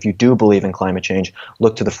sense of, if you do believe in climate change,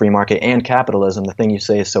 look to the free market and capitalism, the thing you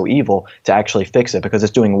say is so evil, to actually fix it, because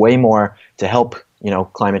it's doing way more to help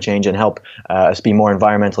climate change and help us be more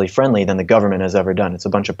environmentally friendly than the government has ever done. It's a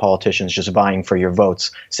bunch of politicians just vying for your votes,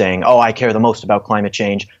 saying, oh, I care the most about climate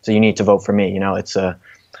change, so you need to vote for me.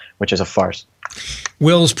 Which is a farce.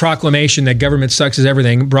 Will's proclamation that government sucks at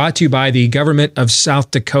everything, brought to you by the government of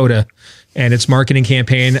South Dakota and its marketing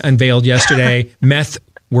campaign unveiled yesterday. Meth,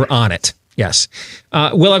 we're on it. Yes.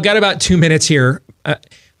 Will, I've got about 2 minutes here. I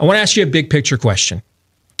want to ask you a big picture question.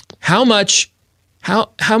 How much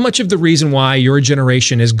how much of the reason why your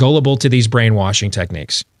generation is gullible to these brainwashing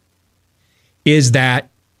techniques is that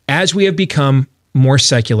as we have become more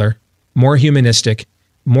secular, more humanistic,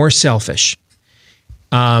 more selfish,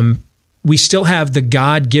 we still have the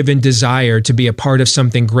God-given desire to be a part of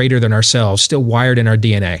something greater than ourselves, still wired in our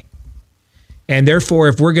DNA. And therefore,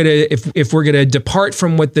 if we're gonna depart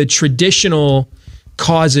from what the traditional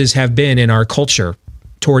causes have been in our culture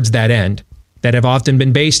towards that end, that have often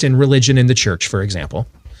been based in religion and the church, for example,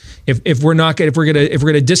 if we're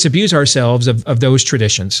gonna disabuse ourselves of those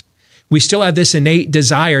traditions, we still have this innate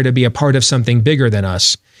desire to be a part of something bigger than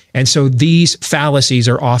us. And so these fallacies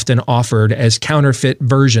are often offered as counterfeit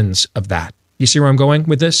versions of that. You see where I'm going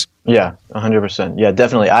with this? Yeah, 100%. Yeah,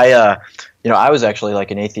 definitely. I was actually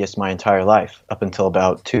like an atheist my entire life up until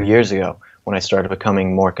about 2 years ago when I started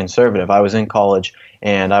becoming more conservative. I was in college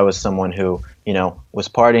and I was someone who, was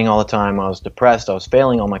partying all the time. I was depressed. I was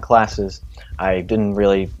failing all my classes. I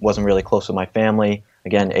wasn't really close with my family.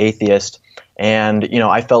 Again, atheist. And,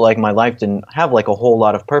 I felt like my life didn't have like a whole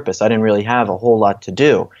lot of purpose. I didn't really have a whole lot to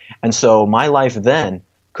do. And so my life then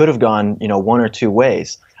could have gone, one or two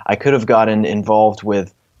ways. I could have gotten involved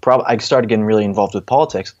with, I started getting really involved with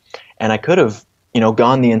politics, and I could have,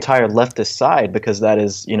 gone the entire leftist side, because that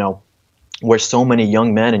is, where so many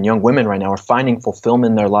young men and young women right now are finding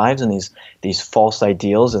fulfillment in their lives and these false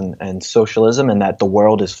ideals and socialism, and that the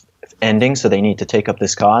world is ending, so they need to take up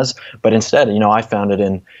this cause. But instead, I found it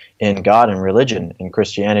in God and religion and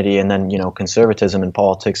Christianity, and then, conservatism and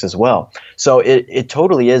politics as well. So it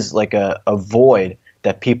totally is like a void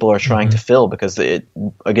that people are trying to fill, because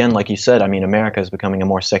again, like you said, America is becoming a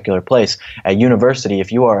more secular place. At university,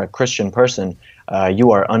 if you are a Christian person, you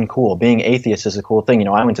are uncool. Being atheist is a cool thing.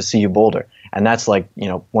 I went to CU Boulder, and that's like,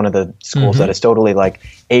 one of the schools that is totally like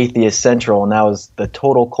atheist central, and that was the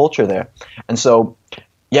total culture there. And so,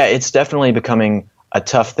 yeah, it's definitely becoming a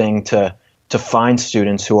tough thing to find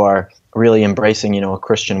students who are really embracing, a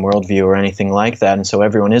Christian worldview or anything like that. And so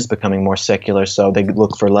everyone is becoming more secular, so they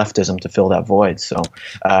look for leftism to fill that void. So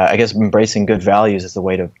I guess embracing good values is the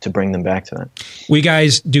way to bring them back to that. We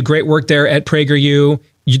guys do great work there at PragerU.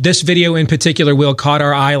 This video in particular, Will, caught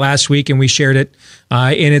our eye last week, and we shared it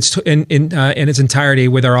in its entirety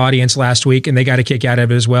with our audience last week, and they got a kick out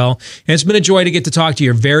of it as well. And it's been a joy to get to talk to you.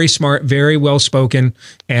 You're very smart, very well spoken,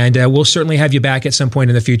 and we'll certainly have you back at some point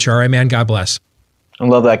in the future. All right, man. God bless. I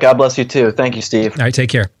love that. God bless you too. Thank you, Steve. All right, take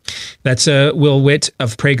care. That's Will Witt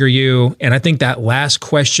of PragerU, and I think that last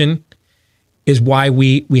question is why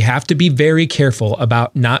we have to be very careful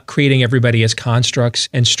about not creating everybody as constructs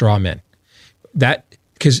and straw men.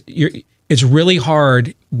 Because it's really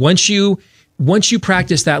hard once you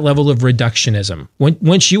practice that level of reductionism.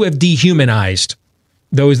 Once you have dehumanized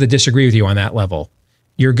those that disagree with you on that level,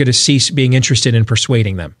 you're going to cease being interested in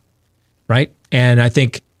persuading them, right? And I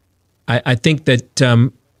think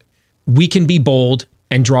that we can be bold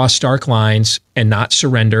and draw stark lines and not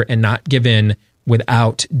surrender and not give in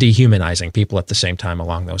without dehumanizing people at the same time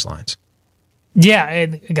along those lines. Yeah,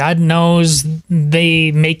 God knows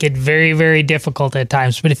they make it very, very difficult at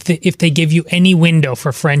times. But if they give you any window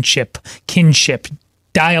for friendship, kinship,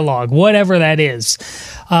 dialogue, whatever that is,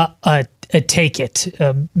 take it,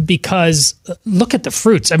 because look at the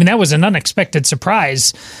fruits. That was an unexpected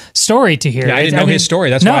surprise story to hear. Yeah, I didn't know his story.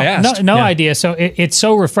 That's why I asked. No idea. So it's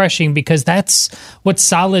so refreshing, because that's what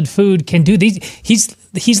solid food can do.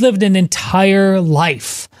 He's lived an entire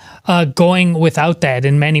life going without that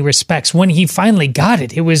in many respects. When he finally got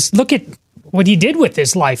it, look at what he did with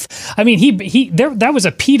his life. That was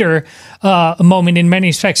a Peter moment in many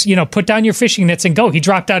respects. Put down your fishing nets and go. He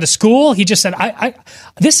dropped out of school. He just said,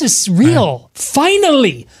 this is real.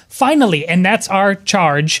 Finally. And that's our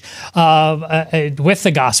charge with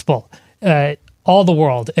the gospel. All the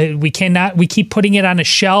world. We keep putting it on a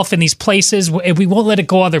shelf in these places. We won't let it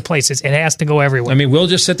go other places. It has to go everywhere. Will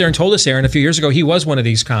just sit there and told us, Aaron, a few years ago, he was one of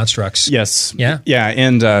these constructs. Yes. Yeah. Yeah.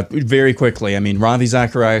 And very quickly, Ravi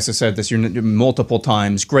Zacharias has said this multiple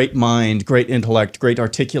times. Great mind, great intellect, great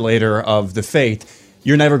articulator of the faith.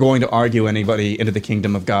 You're never going to argue anybody into the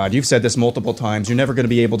kingdom of God. You've said this multiple times. You're never going to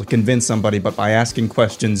be able to convince somebody, but by asking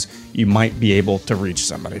questions, you might be able to reach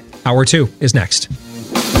somebody. Hour 2 is next.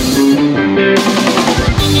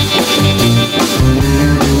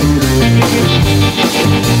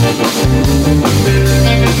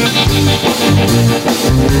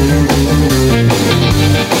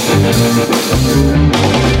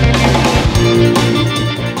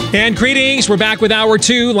 And greetings Greetings. We're back with Hour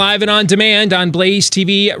 2, live and on demand on Blaze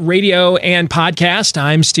TV, radio, and podcast.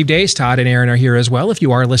 I'm Steve Deace. Todd and Aaron are here as well. If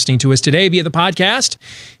you are listening to us today via the podcast,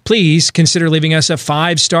 please consider leaving us a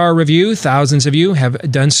 5-star review. Thousands of you have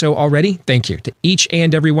done so already. Thank you to each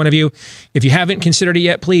and every one of you. If you haven't considered it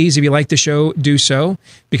yet, please, if you like the show, do so,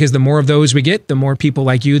 because the more of those we get, the more people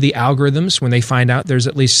like you, the algorithms, when they find out there's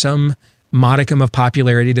at least some modicum of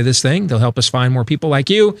popularity to this thing, they'll help us find more people like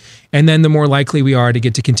you, and then the more likely we are to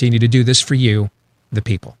get to continue to do this for you, the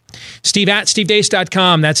people. Steve at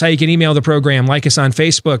stevedeace.com. That's how you can email the program. Like us on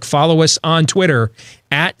Facebook. Follow us on Twitter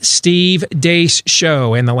at Steve Deace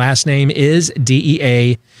Show. And the last name is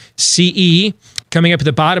Deace. Coming up at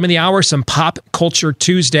the bottom of the hour, some Pop Culture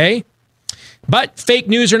Tuesday. But fake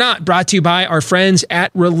news or not, brought to you by our friends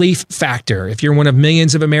at Relief Factor. If you're one of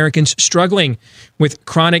millions of Americans struggling with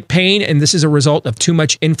chronic pain, and this is a result of too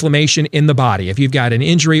much inflammation in the body, if you've got an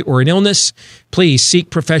injury or an illness, please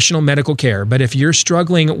seek professional medical care. But if you're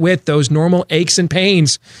struggling with those normal aches and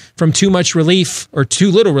pains from too much relief or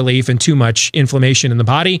too little relief and too much inflammation in the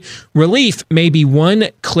body, relief may be one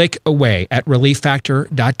click away at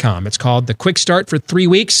relieffactor.com. It's called the Quick Start for 3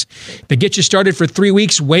 weeks. They get you started for 3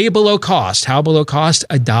 weeks way below cost. How below cost?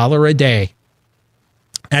 $1 a day.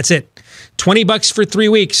 That's it. $20 for 3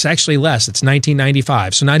 weeks. Actually less. It's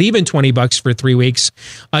 $19.95. So not even $20 for 3 weeks.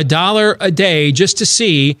 $1 a day just to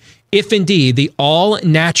see if indeed the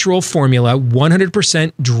all-natural formula,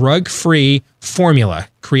 100% drug-free formula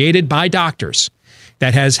created by doctors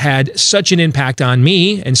that has had such an impact on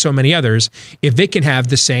me and so many others, if it can have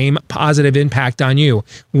the same positive impact on you.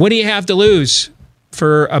 What do you have to lose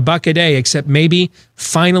for $1 a day, except maybe,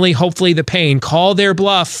 finally, hopefully, the pain? Call their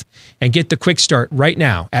bluff and get the Quick Start right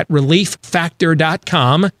now at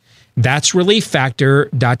relieffactor.com. That's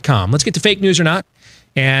relieffactor.com. Let's get to fake news or not.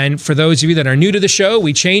 And for those of you that are new to the show,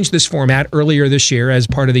 we changed this format earlier this year as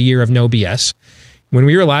part of the year of No BS. When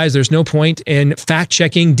we realized there's no point in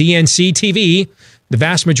fact-checking DNC TV, the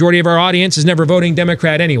vast majority of our audience is never voting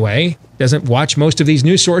Democrat anyway, doesn't watch most of these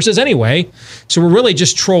news sources anyway. So we're really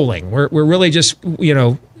just trolling. We're really just,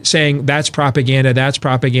 saying that's propaganda, and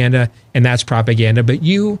that's propaganda. But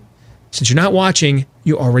you, since you're not watching,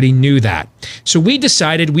 you already knew that. So we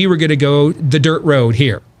decided we were going to go the dirt road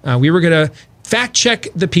here. We were going to fact check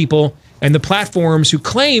the people and the platforms who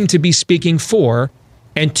claim to be speaking for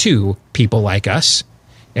and to people like us.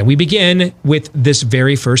 And we begin with this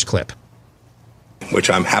very first clip, which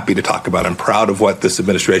I'm happy to talk about. I'm proud of what this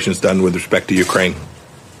administration has done with respect to Ukraine.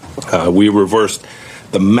 We reversed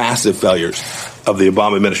the massive failures of the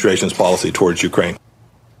Obama administration's policy towards Ukraine.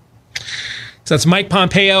 So that's Mike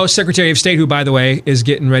Pompeo, Secretary of State, who, by the way, is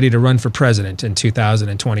getting ready to run for president in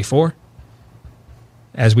 2024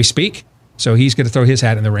 as we speak. So he's going to throw his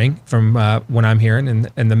hat in the ring from what I'm hearing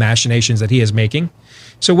and the machinations that he is making.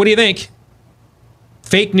 So what do you think?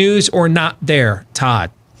 Fake news or not there? Todd,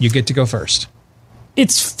 you get to go first.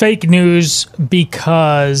 It's fake news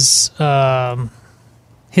because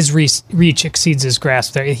his reach exceeds his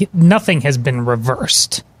grasp there. Nothing has been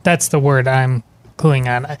reversed. That's the word I'm cluing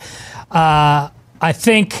on. I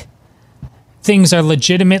think things are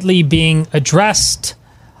legitimately being addressed.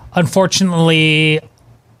 Unfortunately,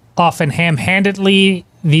 often ham-handedly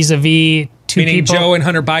vis-a-vis two Meaning people. Joe and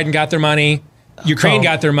Hunter Biden got their money. Ukraine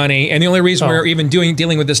got their money, and the only reason we're even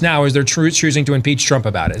dealing with this now is they're choosing to impeach Trump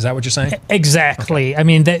about it. Is that what you're saying? Exactly. Okay. I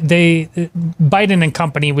mean, Biden and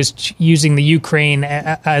company was using the Ukraine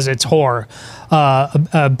as its whore,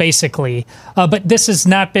 basically. But this has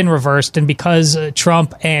not been reversed, and because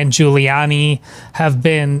Trump and Giuliani have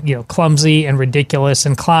been, clumsy and ridiculous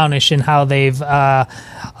and clownish in how they've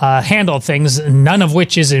handled things, none of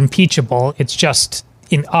which is impeachable. It's just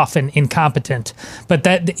often incompetent. But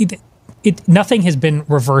nothing has been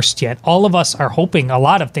reversed yet. All of us are hoping a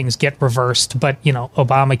lot of things get reversed, but,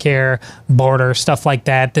 Obamacare, border, stuff like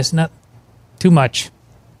that, there's not too much.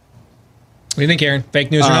 What do you think, Aaron?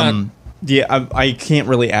 Fake news or not? Yeah, I can't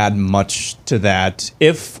really add much to that.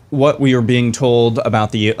 If what we are being told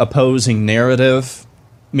about the opposing narrative,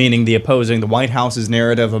 meaning the White House's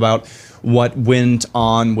narrative about what went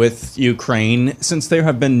on with Ukraine, since there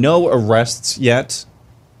have been no arrests yet,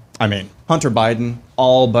 I mean, Hunter Biden,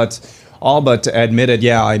 all but admitted,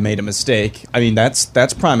 yeah, I made a mistake. I mean, that's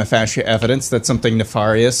prima facie evidence that something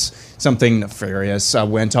nefarious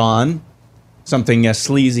went on, something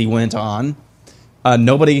sleazy went on.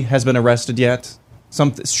 Nobody has been arrested yet.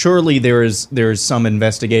 Surely there is some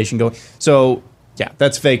investigation going. So yeah,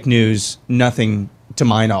 that's fake news. Nothing, to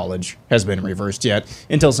my knowledge, has been reversed yet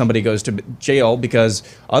until somebody goes to jail, because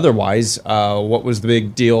otherwise, what was the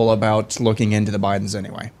big deal about looking into the Bidens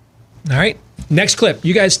anyway? All right. Next clip.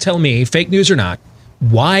 You guys tell me, fake news or not,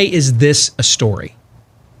 Why is this a story?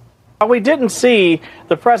 We didn't see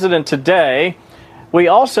the president today. We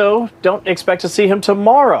also don't expect to see him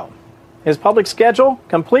tomorrow. His public schedule,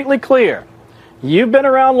 completely clear. You've been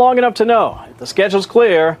around long enough to know if the schedule's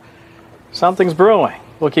clear, something's brewing.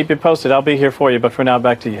 We'll keep you posted. I'll be here for you, but for now,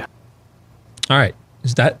 back to you. All right.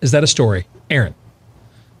 Is that a story? Aaron?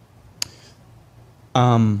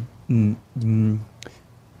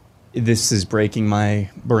 This is breaking my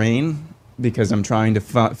brain because I'm trying to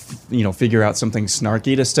figure out something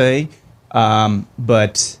snarky to say.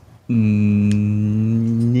 But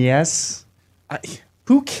yes.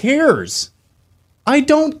 Who cares? I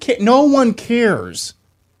don't care. No one cares.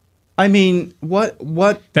 I mean, what?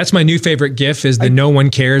 That's my new favorite GIF is the "No one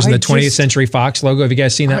cares" in the 20th Century Fox logo. Have you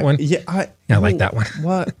guys seen that one? Yeah, I like that one.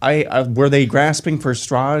 What? Were they grasping for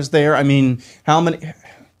straws there? I mean, how many?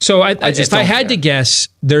 So if I had to guess,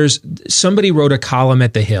 there's somebody wrote a column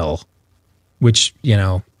at The Hill, which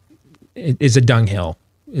is a dunghill.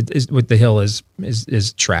 What The Hill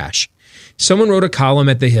is trash. Someone wrote a column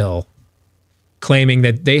at The Hill claiming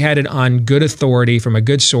that they had it on good authority from a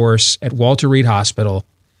good source at Walter Reed Hospital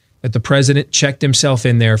that the president checked himself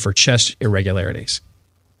in there for chest irregularities.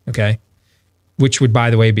 Okay? Which would, by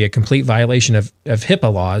the way, be a complete violation of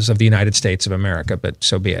HIPAA laws of the United States of America, but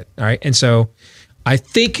so be it. All right? And so I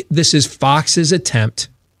think this is Fox's attempt,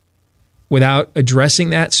 without addressing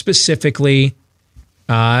that specifically,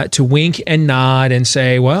 to wink and nod and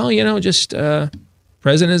say, well,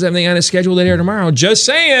 president has everything on his schedule to air tomorrow. Just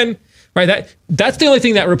saying. Right, that's the only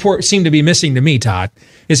thing that report seemed to be missing to me, Todd,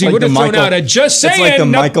 is he would have thrown out a just saying. It's like the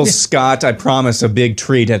Michael Scott, I promise, a big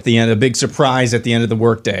treat at the end, a big surprise at the end of the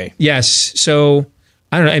workday. Yes, so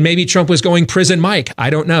I don't know, and maybe Trump was going prison Mike. I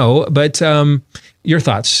don't know, but your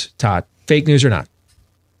thoughts, Todd, fake news or not?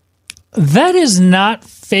 That is not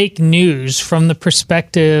fake news from the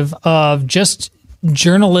perspective of just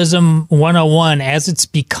journalism 101 as it's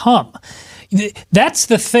become. That's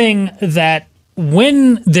the thing that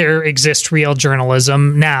when there exists real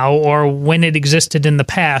journalism now, or when it existed in the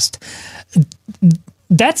past,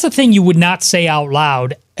 that's the thing you would not say out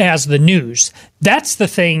loud as the news. That's the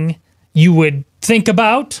thing you would think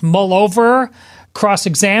about, mull over,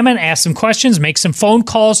 cross-examine, ask some questions, make some phone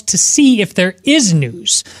calls to see if there is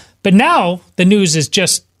news. But now the news is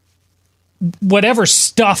just whatever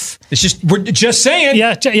stuff. We're just saying.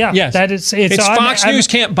 Yeah. Yes. That is. It's Fox News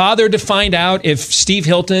can't bother to find out if Steve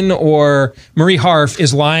Hilton or Marie Harf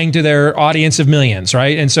is lying to their audience of millions,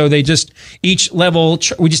 right? And so they just each level.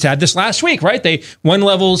 We just had this last week, right? Hilton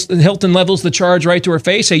levels the charge right to her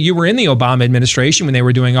face. Say, you were in the Obama administration when they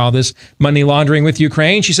were doing all this money laundering with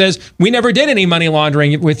Ukraine. She says, we never did any money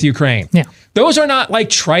laundering with Ukraine. Yeah. Those are not like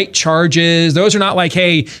trite charges. Those are not like,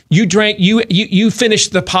 hey, you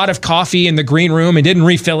finished the pot of coffee in the green room and didn't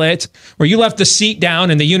refill it, or you left the seat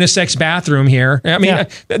down in the unisex bathroom here. I mean,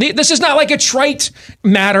 this is not like a trite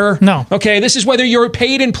matter. No. Okay, this is whether your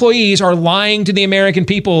paid employees are lying to the American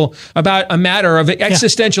people about a matter of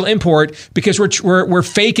existential import because we're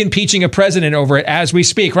fake impeaching a president over it as we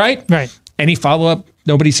speak, right? Right. Any follow-up?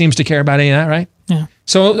 Nobody seems to care about any of that, right? Yeah.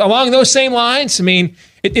 So along those same lines, I mean,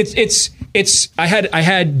 I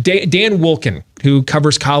had Dan Wolken, who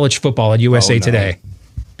covers college football at USA Today,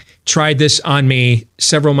 tried this on me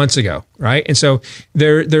several months ago, right? And so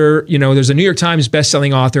there's a New York Times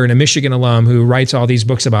bestselling author and a Michigan alum who writes all these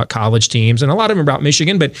books about college teams, and a lot of them about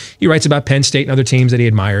Michigan, but he writes about Penn State and other teams that he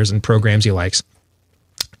admires and programs he likes.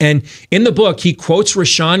 And in the book, he quotes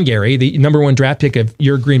Rashawn Gary, the number one draft pick of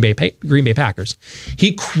your Green Bay Packers.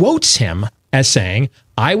 He quotes him as saying,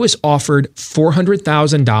 I was offered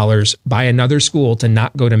 $400,000 by another school to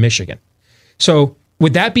not go to Michigan. So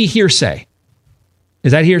would that be hearsay?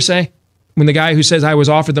 Is that hearsay? When the guy who says I was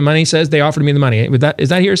offered the money says they offered me the money, is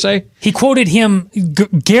that hearsay? He quoted him,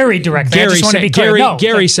 Gary directly.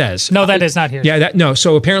 Gary says. No, that is not hearsay. Yeah, no.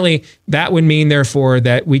 So apparently that would mean, therefore,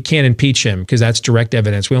 that we can't impeach him because that's direct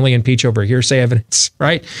evidence. We only impeach over hearsay evidence,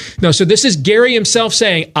 right? No, so this is Gary himself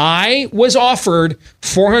saying, I was offered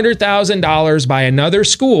 $400,000 by another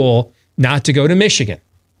school not to go to Michigan.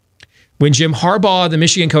 When Jim Harbaugh, the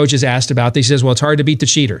Michigan coach, is asked about this, he says, well, it's hard to beat the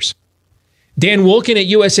cheaters. Dan Wolken at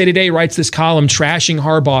USA Today writes this column trashing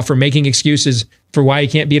Harbaugh for making excuses for why he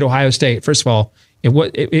can't beat Ohio State. First of all,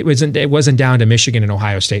 it wasn't down to Michigan and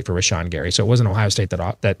Ohio State for Rashawn Gary, so it wasn't Ohio State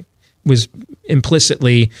that was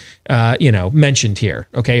implicitly mentioned here,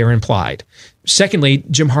 okay, or implied. Secondly,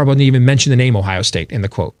 Jim Harbaugh didn't even mention the name Ohio State in the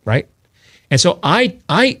quote, right? And so I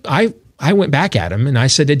went back at him and I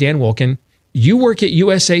said to Dan Wolken, you work at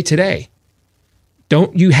USA Today.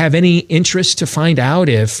 Don't you have any interest to find out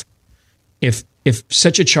if if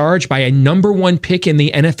such a charge by a number one pick in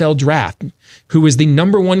the NFL draft, who was the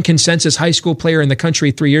number one consensus high school player in the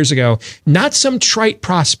country 3 years ago, not some trite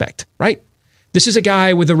prospect, right? This is a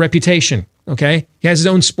guy with a reputation, okay? He has his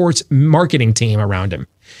own sports marketing team around him.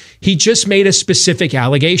 He just made a specific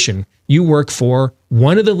allegation. You work for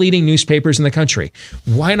one of the leading newspapers in the country.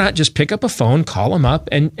 Why not just pick up a phone, call him up,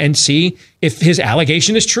 and see if his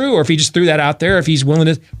allegation is true, or if he just threw that out there, if he's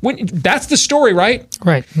willing to. That's the story, right?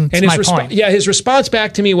 Right. And his point. Yeah, his response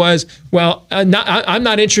back to me was, "Well, I'm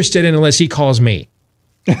not interested in unless he calls me."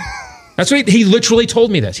 That's what he literally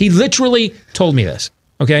told me this. He literally told me this.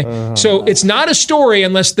 Okay, so it's not a story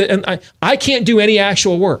unless I can't do any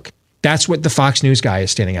actual work. That's what the Fox News guy is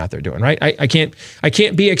standing out there doing, right? I can't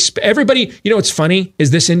be everybody. You know what's funny is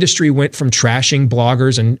this industry went from trashing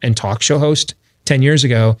bloggers and talk show hosts 10 years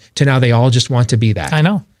ago to now they all just want to be that. I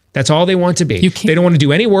know. That's all they want to be. They don't want to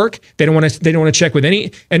do any work. They don't want to check with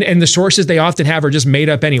any, and the sources they often have are just made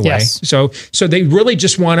up anyway. Yes. So they really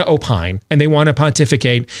just want to opine and they want to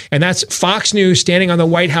pontificate. And that's Fox News standing on the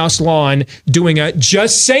White House lawn doing a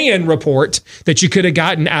just saying report that you could have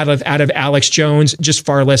gotten out of Alex Jones, just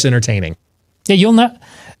far less entertaining. Yeah,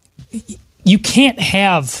 you can't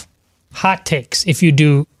have hot takes if you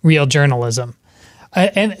do real journalism.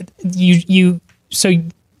 So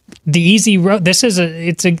the easy road,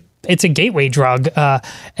 it's a gateway drug,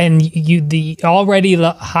 and the already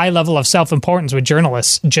high level of self-importance with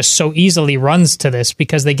journalists just so easily runs to this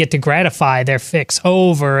because they get to gratify their fix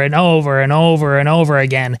over and over and over and over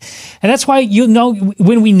again. And that's why,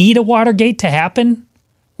 when we need a Watergate to happen,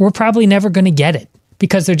 we're probably never going to get it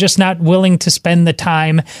because they're just not willing to spend the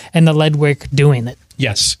time and the lead work doing it.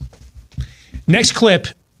 Yes. Next clip,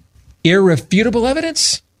 irrefutable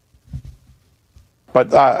evidence. But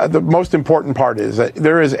the most important part is that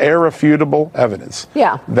there is irrefutable evidence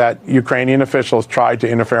that Ukrainian officials tried to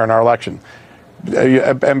interfere in our election.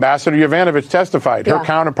 Ambassador Yovanovitch testified. Her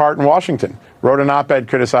counterpart in Washington wrote an op-ed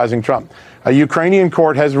criticizing Trump. A Ukrainian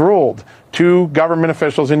court has ruled 2 government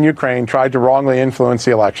officials in Ukraine tried to wrongly influence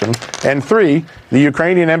the election. And 3, the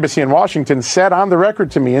Ukrainian embassy in Washington said on the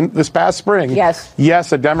record to me this past spring,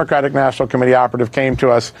 yes, a Democratic National Committee operative came to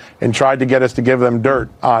us and tried to get us to give them dirt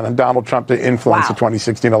on Donald Trump to influence the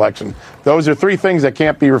 2016 election. Those are 3 things that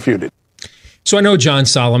can't be refuted. So I know John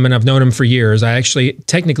Solomon. I've known him for years.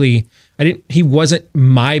 He wasn't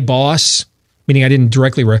my boss, meaning I didn't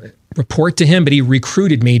directly report to him, but he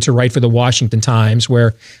recruited me to write for the Washington Times,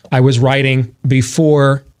 where I was writing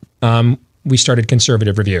before we started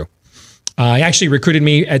Conservative Review. He actually recruited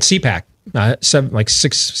me at CPAC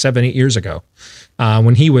 6, 7, 8 years ago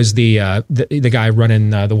when he was the guy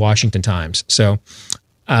running the Washington Times. So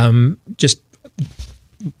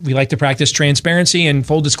we like to practice transparency and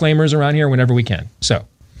full disclaimers around here whenever we can. So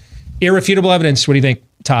irrefutable evidence. What do you think,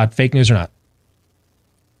 Todd? Fake news or not?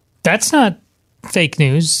 That's not fake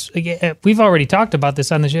news. We've already talked about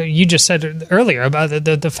this on the show. You just said earlier about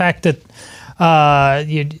the fact that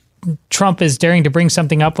Trump is daring to bring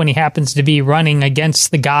something up when he happens to be running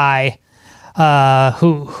against the guy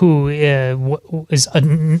who is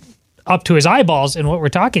up to his eyeballs in what we're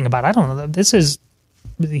talking about. I don't know.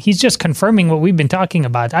 He's just confirming what we've been talking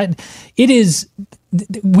about.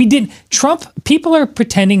 People are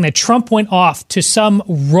pretending that Trump went off to some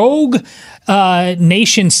rogue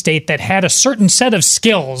nation state that had a certain set of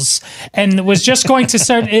skills and was just going to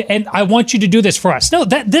start, and I want you to do this for us. No,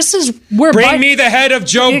 this is where Bring me the head of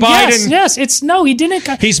Joe Biden. Yes, he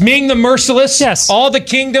didn't. He's Ming the Merciless. Yes. All the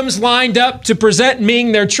kingdoms lined up to present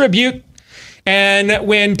Ming their tribute. And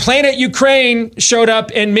when Planet Ukraine showed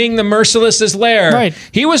up in Ming the Merciless's lair,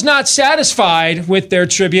 he was not satisfied with their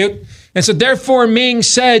tribute. And so therefore Ming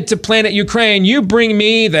said to Planet Ukraine, you bring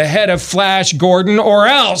me the head of Flash Gordon or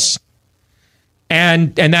else.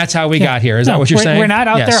 And that's how we got here. Is that what you're saying? We're not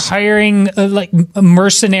out there hiring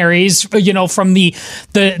mercenaries, from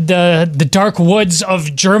the dark woods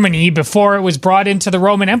of Germany before it was brought into the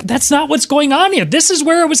Roman Empire. That's not what's going on here. This is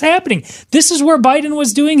where it was happening. This is where Biden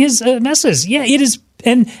was doing his messes. Yeah, it is.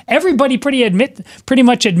 And everybody pretty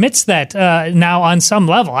much admits that now on some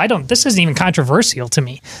level. This isn't even controversial to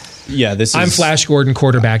me. Yeah, I'm Flash Gordon,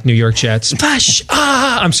 quarterback, New York Jets. Flash!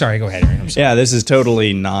 I'm sorry. Go ahead. Yeah, this is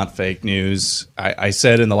totally not fake news. I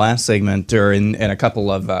said in the last segment or in a couple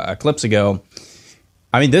of clips ago,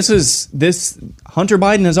 I mean, this Hunter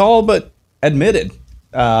Biden has all but admitted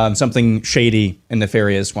something shady and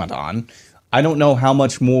nefarious went on. I don't know how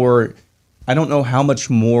much more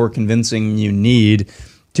convincing you need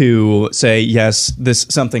to say, yes,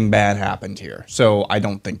 something bad happened here. So I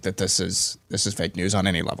don't think that this is fake news on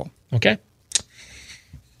any level. Okay.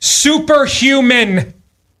 Superhuman.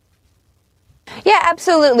 Yeah,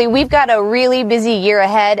 absolutely. We've got a really busy year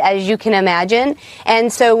ahead, as you can imagine.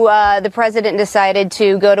 And so the president decided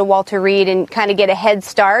to go to Walter Reed and kind of get a head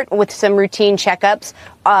start with some routine checkups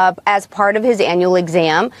as part of his annual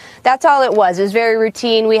exam. That's all it was. It was very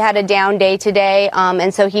routine. We had a down day today,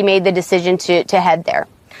 and so he made the decision to head there.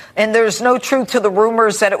 And there's no truth to the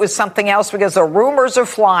rumors that it was something else, because the rumors are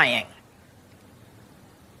flying.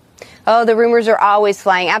 Oh, the rumors are always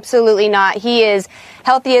flying. Absolutely not. He is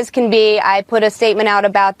healthy as can be. I put a statement out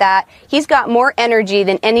about that. He's got more energy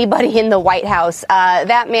than anybody in the White House.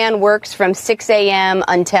 That man works from 6 a.m.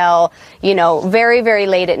 until, very, very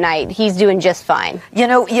late at night. He's doing just fine. You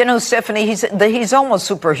know, Stephanie, he's almost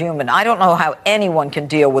superhuman. I don't know how anyone can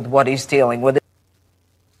deal with what he's dealing with.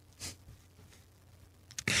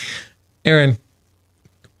 Aaron,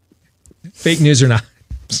 fake news or not?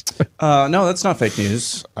 No, that's not fake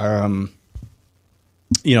news.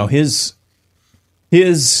 He's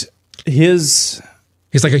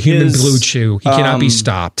like a human blue chew. He cannot be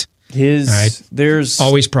stopped. There's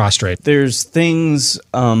always prostrate. There's things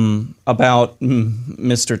about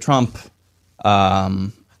Mr. Trump.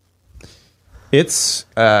 He's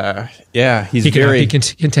he cannot be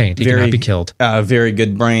contained. He cannot be killed. Very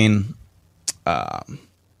good brain.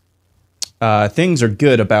 Things are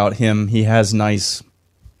good about him. He has nice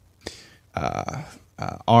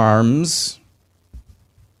arms.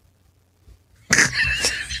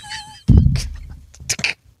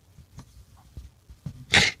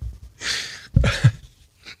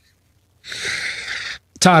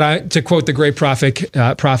 Todd, to quote the great prophet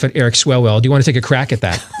Eric Swalwell, do you want to take a crack at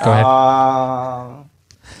that? Go ahead.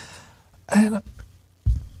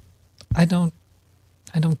 I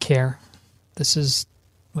don't care. This is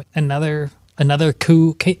another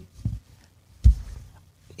coup.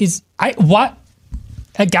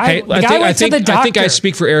 A guy went to the doctor. I think I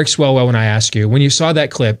speak for Eric Swalwell when I ask you, when you saw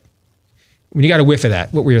that clip, when you got a whiff of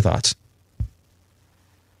that, what were your thoughts?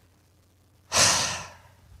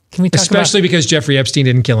 Can we talk Especially because Jeffrey Epstein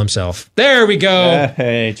didn't kill himself. There we go.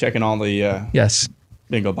 Hey, checking all the yes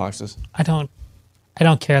bingo boxes. I don't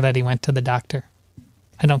care that he went to the doctor.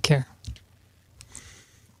 I don't care.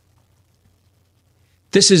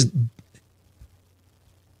 This is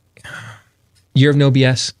year of no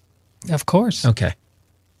BS. Of course. Okay.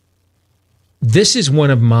 This is one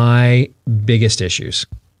of my biggest issues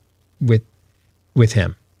with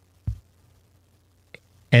him.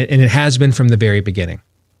 And it has been from the very beginning,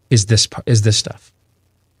 is this stuff.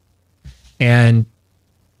 And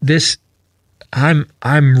this, I'm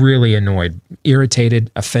really annoyed,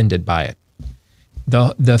 irritated, offended by it.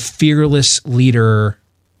 The fearless leader.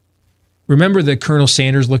 Remember the Colonel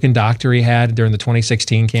Sanders looking doctor he had during the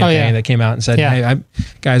 2016 campaign that came out and said, "Hey,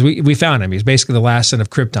 guys, we found him. He's basically the last son of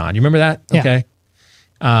Krypton." You remember that? Yeah. Okay.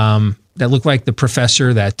 That looked like the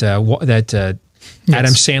professor that Adam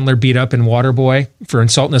Sandler beat up in Waterboy for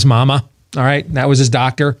insulting his mama. All right, that was his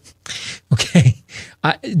doctor. Okay,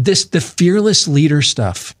 the fearless leader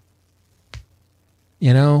stuff.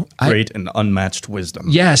 Great and unmatched wisdom.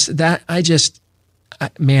 Yes, that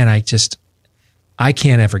I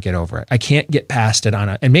can't ever get over it. I can't get past it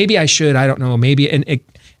and maybe I should. I don't know. Maybe and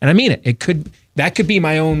I mean it. That could be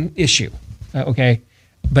my own issue. Okay,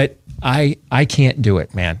 but I can't do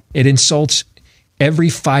it, man. It insults every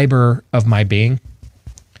fiber of my being.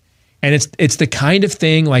 And it's the kind of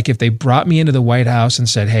thing, like if they brought me into the White House and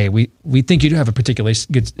said, "Hey, we think you do have a particularly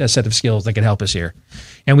good set of skills that could help us here,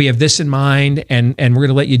 and we have this in mind, and we're going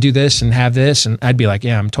to let you do this and have this," and I'd be like,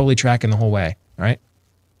 "Yeah, I'm totally tracking the whole way." All right.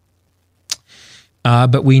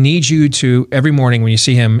 But we need you to, every morning when you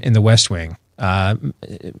see him in the West Wing,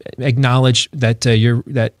 acknowledge that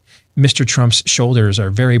that Mr. Trump's shoulders are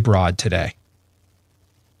very broad today.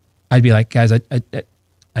 I'd be like, guys, I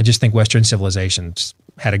just think Western civilization's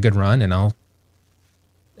had a good run, and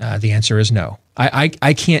the answer is no. I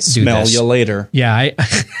can't do this. Smell you later. Yeah.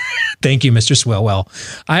 Thank you, Mr. Swalwell.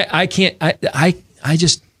 I can't. I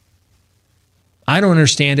don't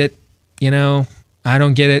understand it. I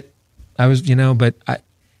don't get it. But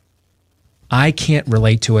I can't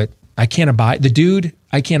relate to it. I can't abide the dude.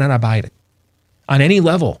 I cannot abide it on any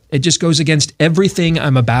level. It just goes against everything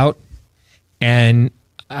I'm about. And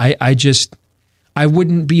I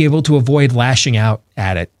wouldn't be able to avoid lashing out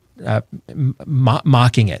at it,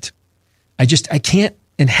 mocking it. I can't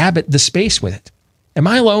inhabit the space with it. Am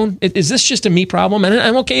I alone? Is this just a me problem? And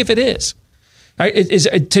I'm okay if it is. Is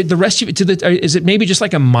to the rest of you, is it maybe just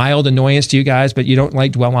like a mild annoyance to you guys, but you don't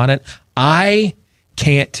like dwell on it? I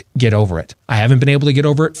can't get over it. I haven't been able to get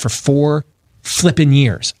over it for 4 flipping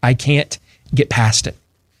years. I can't get past it.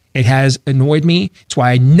 It has annoyed me. It's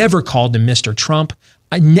why I never called him Mr. Trump.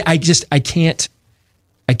 I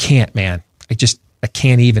can't, man. I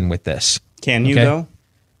can't even with this. Can you though?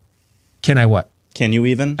 Can I what? Can you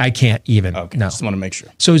even? I can't even. Okay. No. Just want to make sure.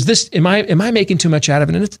 So is this? Am I making too much out of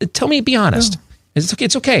it? And tell me, be honest. It's okay.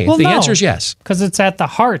 It's okay. Well, the answer is yes, because it's at the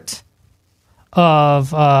heart of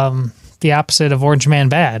the opposite of Orange Man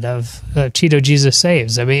Bad, of Cheeto Jesus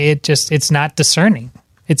Saves. I mean, it's not discerning.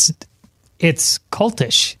 It's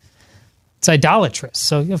cultish. It's idolatrous.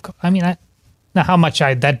 So I mean, now how much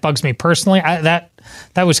that bugs me personally. That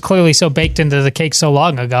was clearly so baked into the cake so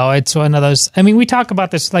long ago. It's one of those. I mean, we talk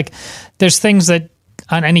about this like there's things that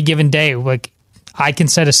on any given day like I can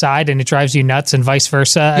set aside and it drives you nuts, and vice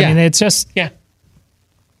versa. I mean, it's just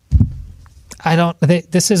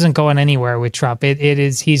this isn't going anywhere with Trump.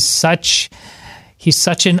 He's such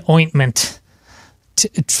an ointment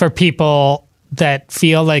for people that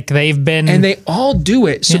feel like they've been, and they all do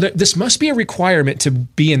it. So this must be a requirement to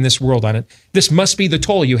be in this world on it. This must be the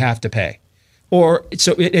toll you have to pay, or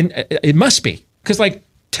so it must be, because like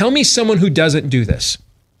tell me someone who doesn't do this.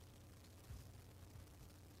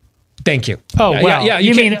 Thank you. Oh, well, yeah.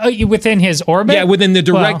 You mean within his orbit? Yeah, within the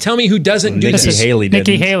direct. Well, tell me who doesn't do this.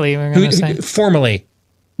 Nikki Haley. Who formerly,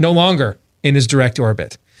 no longer in his direct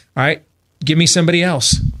orbit. All right, give me somebody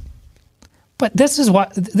else. But this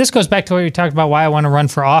goes back to what we talked about. Why I want to run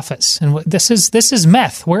for office, and this is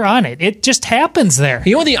meth. We're on it. It just happens there.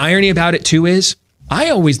 You know what the irony about it too is? I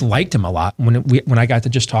always liked him a lot when I got to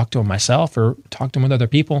just talk to him myself or talk to him with other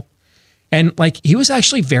people, and like he was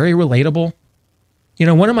actually very relatable. You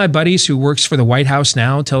know, one of my buddies who works for the White House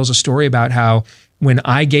now tells a story about how when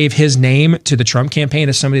I gave his name to the Trump campaign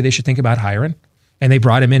as somebody they should think about hiring, and they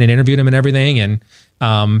brought him in and interviewed him and everything, and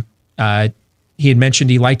he had mentioned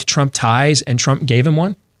he liked Trump ties, and Trump gave him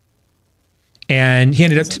one, and he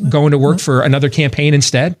ended up going to work for another campaign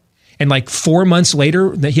instead. And like 4 months later,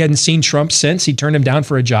 that he hadn't seen Trump since, he turned him down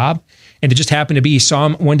for a job, and it just happened to be he saw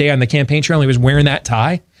him one day on the campaign trail, and he was wearing that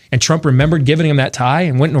tie, and Trump remembered giving him that tie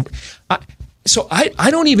and went. So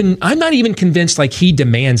I'm not even convinced like he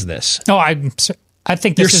demands this. No, I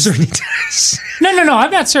think this is certain he does. No.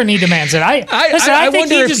 I'm not certain he demands it. I think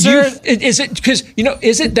wonder he deserves. Is it because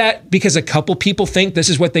is it that because a couple people think this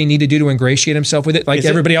is what they need to do to ingratiate himself with it, like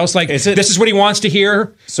everybody else, like this is what he wants to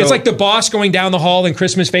hear. So, it's like the boss going down the hall in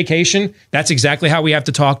Christmas Vacation. That's exactly how we have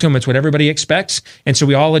to talk to him. It's what everybody expects, and so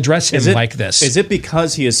we all address him like this. Is it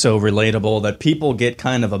because he is so relatable that people get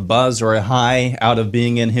kind of a buzz or a high out of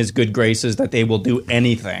being in his good graces that they will do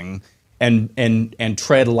anything? And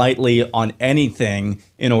tread lightly on anything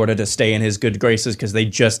in order to stay in his good graces because they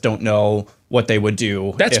just don't know what they would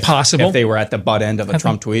do. That's possible. If they were at the butt end of a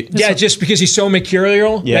Trump tweet. Yeah, just because he's so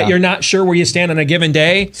mercurial that you're not sure where you stand on a given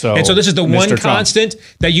day. So this is the Mr. one Trump. Constant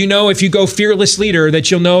that you know if you go fearless leader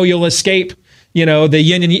that you'll escape. You know, the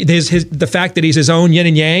yin and the fact that he's his own yin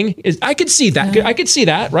and yang. I could see that. I could see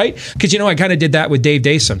that, right? Because, I kind of did that with Dave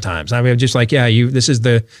Deace sometimes. I mean, just like, this is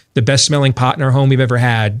the best smelling pot in our home we've ever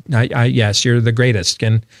had. Yes, you're the greatest.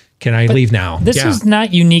 Can I leave now? This is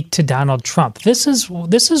not unique to Donald Trump. This is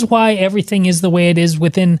why everything is the way it is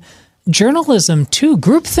within journalism too.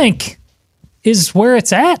 Groupthink is where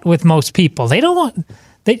it's at with most people. They don't want.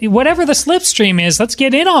 Whatever the slipstream is, let's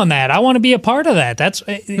get in on that. I want to be a part of that.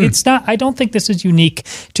 It's not. I don't think this is unique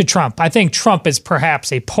to Trump. I think Trump is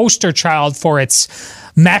perhaps a poster child for its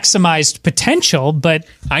maximized potential, but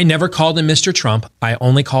I never called him Mr. Trump. I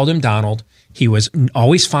only called him Donald. He was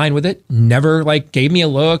always fine with it. Never gave me a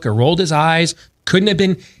look or rolled his eyes. Couldn't have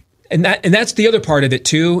been. And that's the other part of it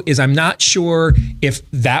too, is I'm not sure if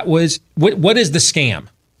that was what is the scam?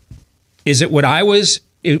 Is it what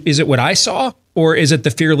I saw? Or is it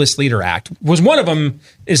the Fearless Leader Act? Was one of them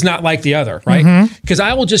is not like the other, right? Because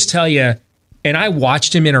I will just tell you, and I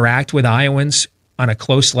watched him interact with Iowans on a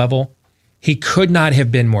close level. He could not have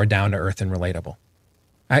been more down to earth and relatable.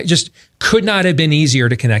 I just could not have been easier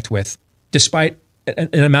to connect with, despite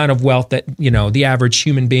an amount of wealth that, the average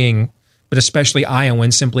human being, but especially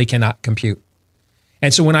Iowans, simply cannot compute.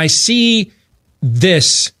 And so when I see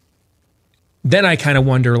this, then I kind of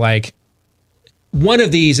wonder, one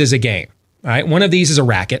of these is a game. All right, one of these is a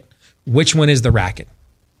racket. Which one is the racket?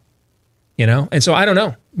 And so I don't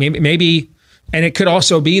know. Maybe, and it could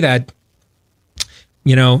also be that,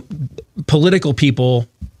 political people,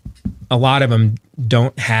 a lot of them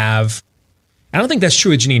don't have. I don't think that's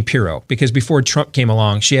true of Jeanine Pirro, because before Trump came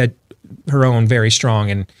along, she had her own very strong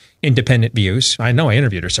and independent views. I know I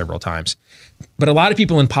interviewed her several times, but a lot of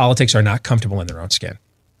people in politics are not comfortable in their own skin.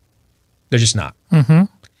 They're just not. Mm-hmm.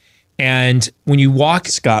 And when you walk,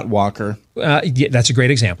 Scott Walker, that's a great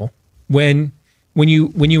example. When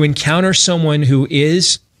you encounter someone who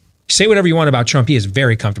is, say whatever you want about Trump, he is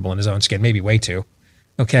very comfortable in his own skin, maybe way too.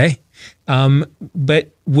 Okay.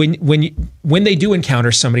 But when they do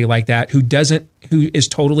encounter somebody like that who is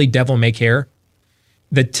totally devil may care,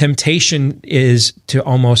 the temptation is to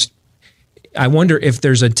almost, I wonder if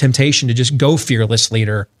there's a temptation to just go fearless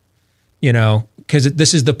leader, because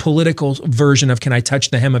this is the political version of, can I touch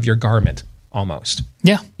the hem of your garment almost?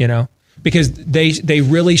 Yeah. Because they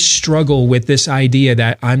really struggle with this idea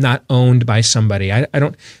that I'm not owned by somebody. I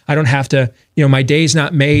don't have to, my day's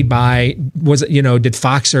not made by, did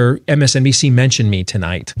Fox or MSNBC mention me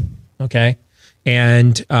tonight? Okay.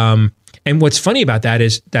 And what's funny about that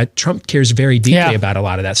is that Trump cares very deeply about a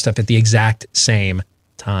lot of that stuff at the exact same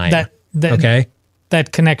time. Okay.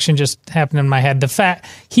 That connection just happened in my head. The fact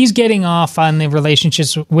he's getting off on the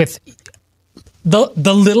relationships with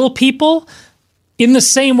the little people in the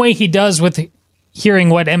same way he does with hearing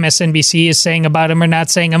what MSNBC is saying about him or not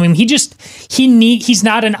saying. I mean, he's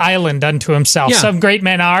not an island unto himself. Yeah. Some great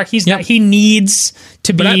men are. He's not. He needs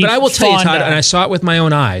to be. But I will tell you, Todd, and I saw it with my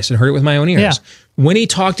own eyes and heard it with my own ears. Yeah. When he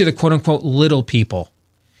talked to the quote unquote little people,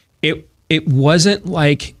 it wasn't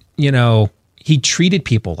like he treated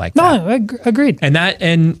people like that. No, agreed. And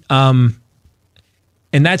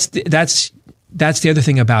that's the other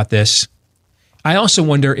thing about this. I also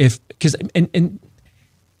wonder if, because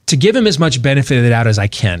to give him as much benefit of the doubt as I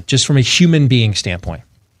can, just from a human being standpoint,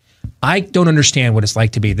 I don't understand what it's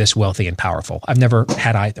like to be this wealthy and powerful. I've never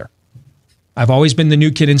had either. I've always been the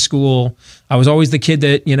new kid in school. I was always the kid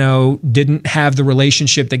that, didn't have the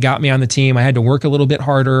relationship that got me on the team. I had to work a little bit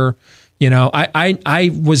harder. I'm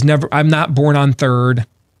not born on third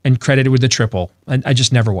and credited with the triple. I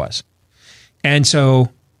just never was. And so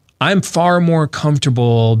I'm far more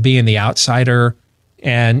comfortable being the outsider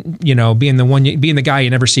and, being the guy you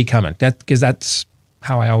never see coming. Because that's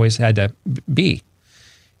how I always had to be.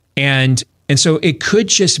 And so it could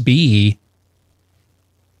just be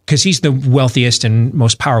because he's the wealthiest and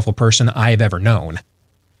most powerful person I've ever known.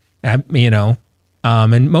 And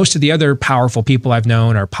most of the other powerful people I've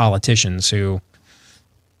known are politicians who,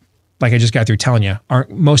 like I just got through telling you,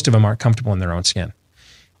 most of them aren't comfortable in their own skin.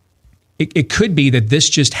 It could be that this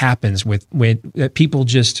just happens with that people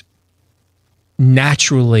just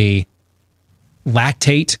naturally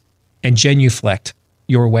lactate and genuflect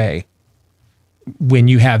your way when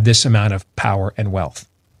you have this amount of power and wealth.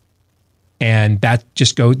 And that's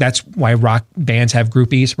why rock bands have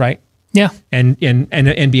groupies, right? Yeah. And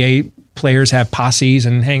NBA players have posses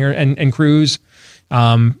and and crews.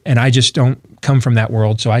 And I just don't come from that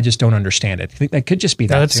world, so I just don't understand it. I think that could just be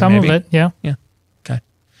that. That's some of it, yeah. Yeah. Okay.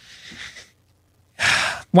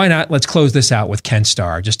 Why not? Let's close this out with Ken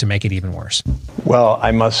Starr, just to make it even worse. Well,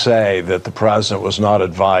 I must say that the president was not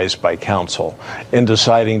advised by counsel in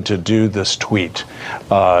deciding to do this tweet.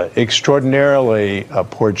 Extraordinarily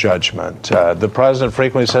poor judgment. The president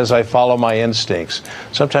frequently says, I follow my instincts.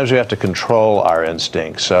 Sometimes we have to control our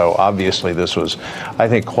instincts. So obviously this was, I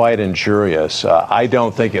think, quite injurious. I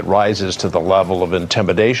don't think it rises to the level of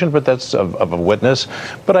intimidation, but that's of a witness.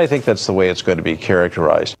 But I think that's the way it's going to be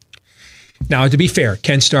characterized. Now, to be fair,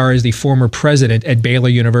 Ken Starr is the former president at Baylor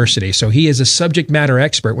University, so he is a subject matter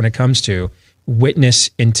expert when it comes to witness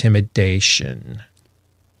intimidation.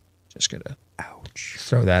 Just gonna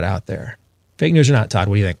throw that out there. Fake news or not, Todd?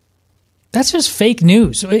 What do you think? That's just fake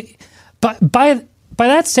news. But by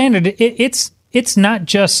that standard, it's not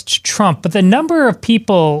just Trump, but the number of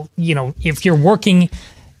people, if you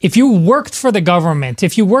worked for the government,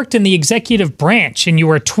 if you worked in the executive branch and you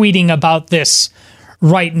were tweeting about this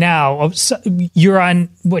right now, you're on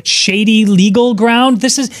shady legal ground.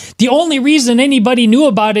 This is the only reason anybody knew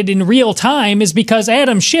about it in real time is because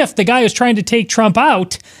Adam Schiff, the guy who's trying to take Trump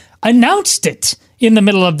out, announced it in the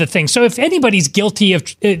middle of the thing. So if anybody's guilty of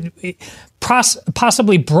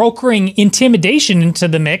possibly brokering intimidation into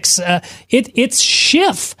the mix, it's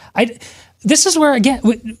Schiff. This is where,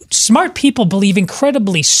 again, smart people believe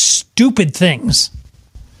incredibly stupid things.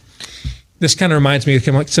 This kind of reminds me of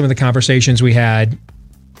some of the conversations we had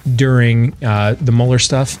during the Mueller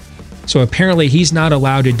stuff. So apparently he's not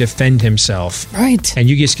allowed to defend himself. Right. And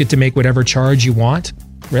you just get to make whatever charge you want?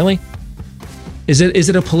 Really? Is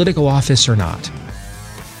it a political office or not?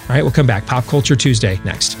 All right, we'll come back. Pop Culture Tuesday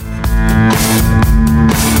next.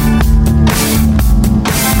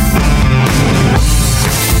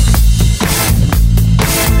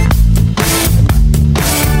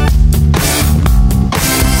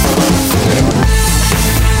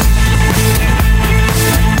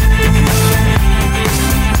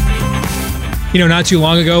 Not too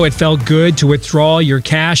long ago, it felt good to withdraw your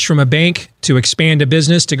cash from a bank, to expand a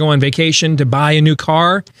business, to go on vacation, to buy a new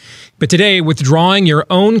car. But today, withdrawing your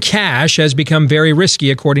own cash has become very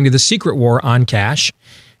risky, according to the Secret War on Cash.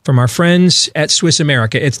 from our friends at Swiss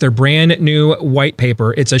America. It's their brand new white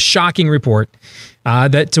paper. It's a shocking report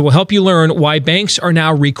that will help you learn why banks are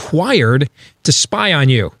now required to spy on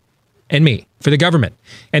you and me for the government,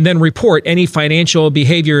 and then report any financial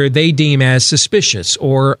behavior they deem as suspicious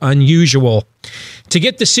or unusual. To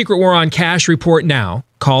get the Secret War on Cash report now,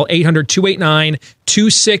 call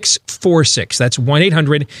 800-289-2646. That's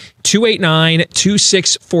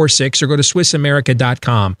 1-800-289-2646, or go to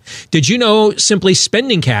SwissAmerica.com. Did you know simply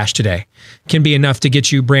spending cash today can be enough to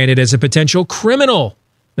get you branded as a potential criminal?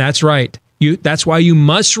 That's right. That's why you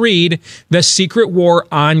must read The Secret War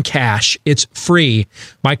on Cash. It's free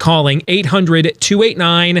by calling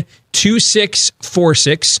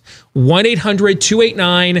 800-289-2646,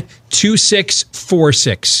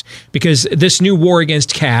 1-800-289-2646, because this new war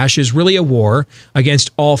against cash is really a war against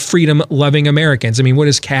all freedom-loving Americans. I mean, what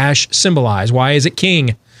does cash symbolize? Why is it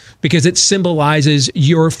king? Because it symbolizes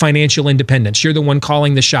your financial independence. You're the one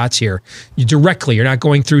calling the shots here. Directly, you're not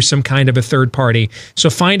going through some kind of a third party.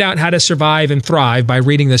 So find out how to survive and thrive by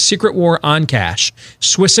reading The Secret War on Cash,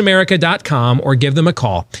 SwissAmerica.com, or give them a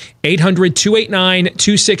call.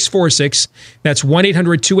 800-289-2646. That's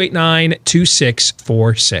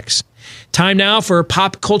 1-800-289-2646. Time now for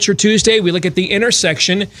Pop Culture Tuesday. We look at the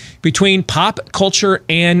intersection between pop culture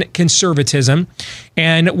and conservatism.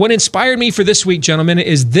 And what inspired me for this week, gentlemen,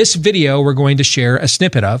 is this video we're going to share a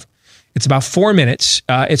snippet of. It's about 4 minutes.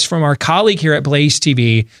 It's from our colleague here at Blaze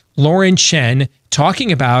TV, Lauren Chen,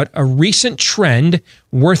 talking about a recent trend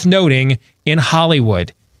worth noting in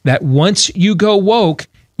Hollywood, that once you go woke,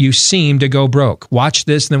 you seem to go broke. Watch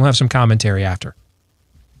this, and then we'll have some commentary after.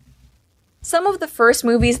 Some of the first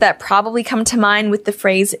movies that probably come to mind with the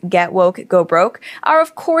phrase "get woke, go broke" are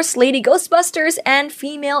of course Lady Ghostbusters and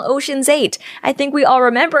female Ocean's 8. I think we all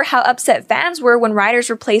remember how upset fans were when writers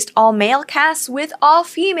replaced all male casts with all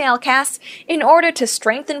female casts in order to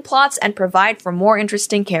strengthen plots and provide for more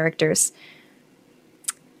interesting characters.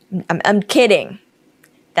 I'm kidding.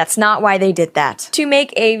 That's not why they did that. To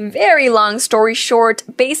make a very long story short,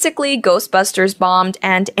 basically Ghostbusters bombed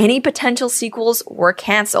and any potential sequels were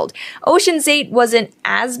cancelled. Ocean's 8 wasn't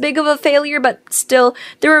as big of a failure, but still,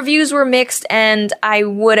 the reviews were mixed and I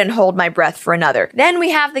wouldn't hold my breath for another. Then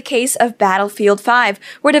we have the case of Battlefield 5,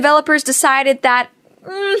 where developers decided that,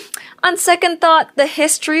 on second thought, the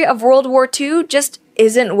history of World War II just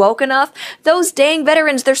isn't woke enough. Those dang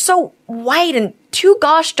veterans, they're so white and too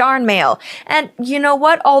gosh darn male. And you know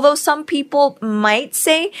what? Although some people might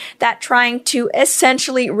say that trying to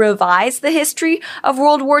essentially revise the history of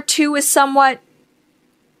World War II is somewhat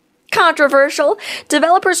controversial,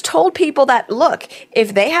 developers told people that, look,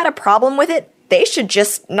 if they had a problem with it, they should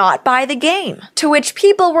just not buy the game. To which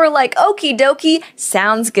people were like, okie dokie,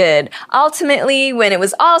 sounds good. Ultimately, when it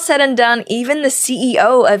was all said and done, even the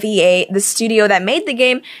CEO of EA, the studio that made the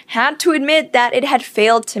game, had to admit that it had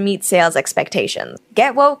failed to meet sales expectations.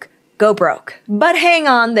 Get woke? Go broke. But hang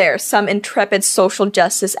on there, some intrepid social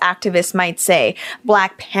justice activists might say.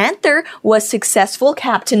 Black Panther was successful,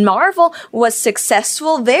 Captain Marvel was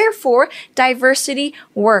successful, therefore diversity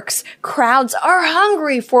works. Crowds are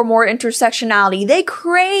hungry for more intersectionality. They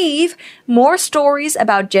crave more stories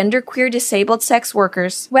about genderqueer disabled sex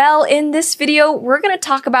workers. Well, in this video, we're going to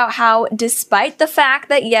talk about how, despite the fact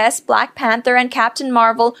that yes, Black Panther and Captain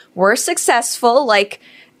Marvel were successful, like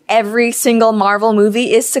every single Marvel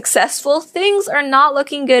movie is successful, things are not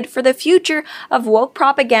looking good for the future of woke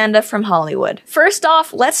propaganda from Hollywood. First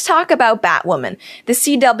off, let's talk about Batwoman. The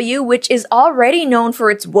CW, which is already known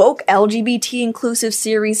for its woke LGBT inclusive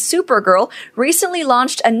series Supergirl, recently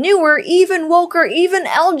launched a newer, even woker, even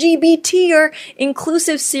LGBTer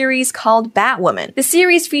inclusive series called Batwoman. The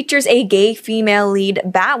series features a gay female lead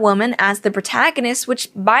Batwoman as the protagonist, which,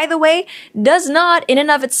 by the way, does not in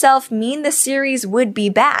and of itself mean the series would be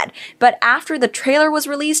bad. But after the trailer was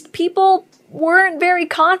released, people weren't very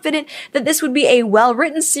confident that this would be a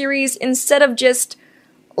well-written series instead of just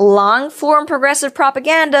long-form progressive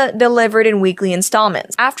propaganda delivered in weekly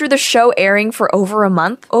installments. After the show airing for over a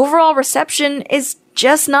month, overall reception is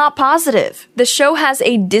just not positive. The show has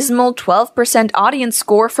a dismal 12% audience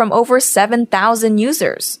score from over 7,000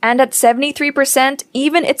 users. And at 73%,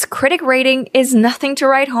 even its critic rating is nothing to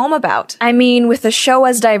write home about. I mean, with a show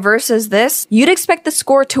as diverse as this, you'd expect the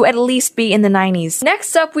score to at least be in the 90s.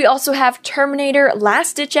 Next up, we also have Terminator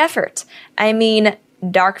Last Ditch Effort. I mean,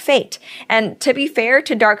 Dark Fate. And to be fair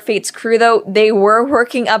to Dark Fate's crew though, they were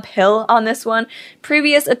working uphill on this one.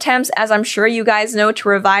 Previous attempts, as I'm sure you guys know, to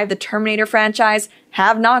revive the Terminator franchise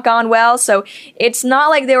have not gone well, so it's not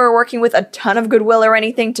like they were working with a ton of goodwill or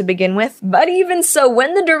anything to begin with. But even so,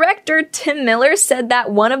 when the director, Tim Miller, said that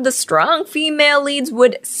one of the strong female leads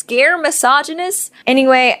would scare misogynists,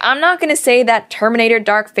 anyway, I'm not gonna say that Terminator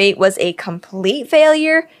Dark Fate was a complete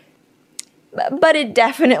failure, but it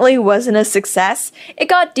definitely wasn't a success. It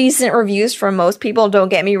got decent reviews from most people, don't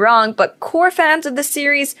get me wrong, but core fans of the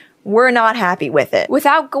series were not happy with it.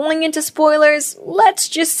 Without going into spoilers, let's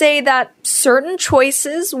just say that certain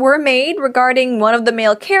choices were made regarding one of the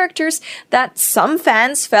male characters that some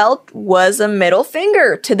fans felt was a middle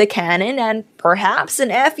finger to the canon and perhaps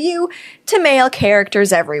an FU to male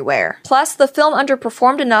characters everywhere. Plus, the film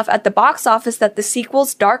underperformed enough at the box office that the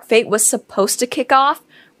sequels Dark Fate was supposed to kick off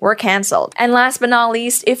were cancelled. And last but not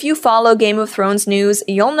least, if you follow Game of Thrones news,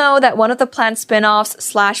 you'll know that one of the planned spin-offs /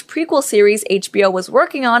 prequel series HBO was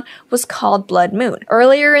working on was called Blood Moon.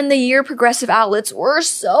 Earlier in the year, progressive outlets were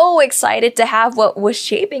so excited to have what was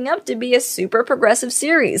shaping up to be a super progressive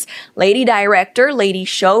series. Lady director, lady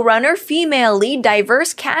showrunner, female lead,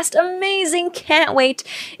 diverse cast, amazing, can't wait.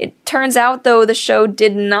 It turns out though the show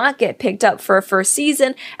did not get picked up for a first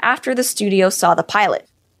season after the studio saw the pilot.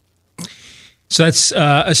 So that's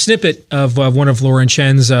a snippet of one of Lauren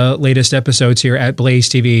Chen's latest episodes here at Blaze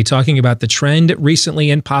TV, talking about the trend recently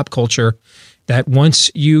in pop culture that once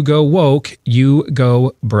you go woke, you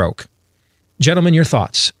go broke. Gentlemen, your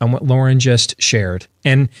thoughts on what Lauren just shared.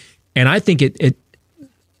 And I think it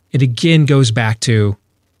again goes back to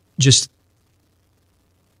just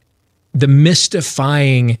the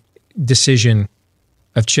mystifying decision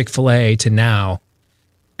of Chick-fil-A to now,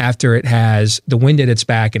 after it has the wind at its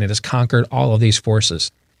back and it has conquered all of these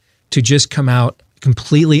forces, to just come out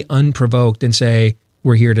completely unprovoked and say,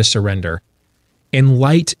 we're here to surrender. In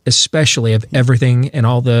light, especially, of everything and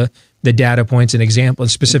all the data points and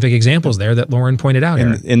examples, specific examples there that Lauren pointed out.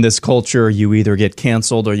 In this culture, you either get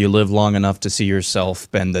canceled or you live long enough to see yourself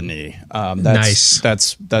bend the knee. Nice.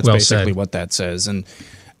 That's well basically said. what that says. And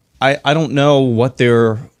I don't know what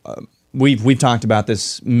they're... We've talked about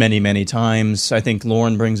this many times. I think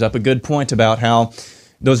Lauren brings up a good point about how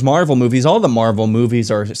those Marvel movies, all the Marvel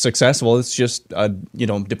movies are successful. It's just,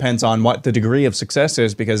 depends on what the degree of success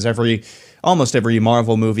is, because almost every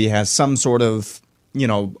Marvel movie has some sort of,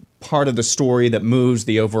 part of the story that moves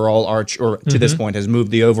the overall arch, or to this point has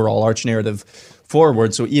moved the overall arch narrative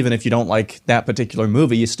forward. So even if you don't like that particular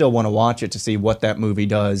movie, you still want to watch it to see what that movie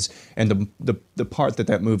does and the part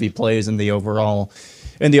that movie plays in the overall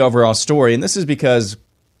story. And this is because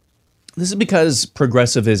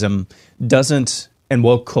progressivism doesn't, and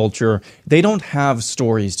woke culture, they don't have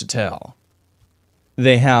stories to tell.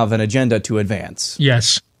 They have an agenda to advance.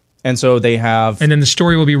 Yes. And so they have... And then the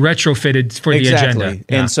story will be retrofitted for the agenda.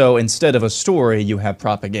 Yeah. And so instead of a story, you have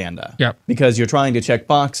propaganda. Yep. Because you're trying to check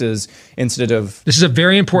boxes instead of... This is a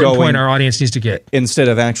very important point our audience needs to get. Instead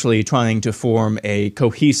of actually trying to form a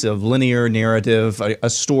cohesive, linear narrative, a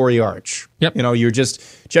story arch. Yep. You're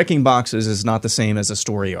just checking boxes is not the same as a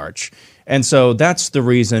story arch. And so that's the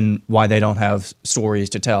reason why they don't have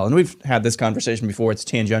stories to tell. And we've had this conversation before. It's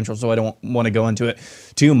tangential, so I don't want to go into it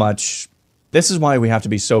too much. This is why we have to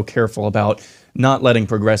be so careful about not letting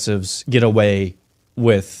progressives get away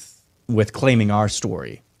with claiming our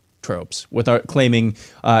story tropes, with our claiming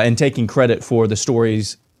and taking credit for the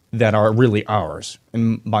stories that are really ours.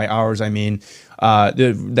 And by ours, I mean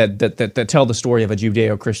that tell the story of a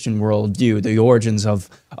Judeo-Christian worldview, the origins of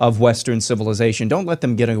Western civilization. Don't let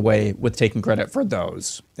them get away with taking credit for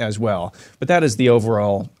those as well. But that is the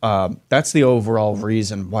overall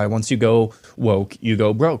reason why once you go woke, you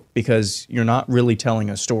go broke, because you're not really telling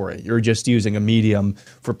a story. You're just using a medium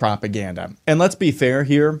for propaganda. And let's be fair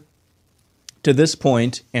here. To this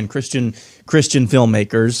point, and Christian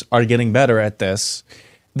filmmakers are getting better at this.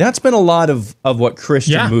 That's been a lot of what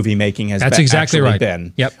Christian movie making has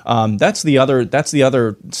been. Yep. That's the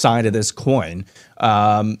other side of this coin.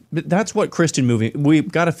 But that's what Christian movie. We've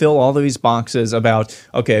got to fill all of these boxes about.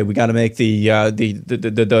 Okay, we got to make the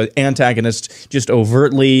antagonist just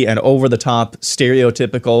overtly and over the top,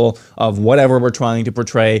 stereotypical of whatever we're trying to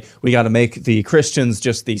portray. We got to make the Christians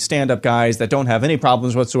just the stand-up guys that don't have any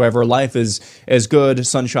problems whatsoever. Life is as good,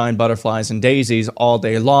 sunshine, butterflies, and daisies all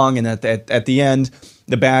day long, and at the end,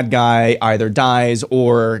 the bad guy either dies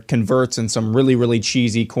or converts in some really, really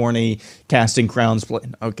cheesy, corny Casting Crowns.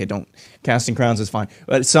 Casting Crowns is fine.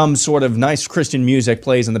 But some sort of nice Christian music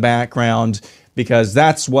plays in the background because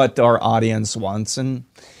that's what our audience wants. And,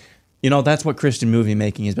 that's what Christian movie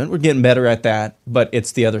making has been. We're getting better at that, but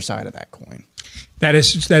it's the other side of that coin. That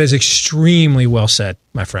is extremely well said,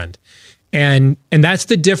 my friend. And that's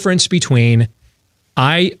the difference between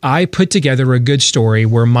I put together a good story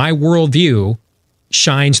where my worldview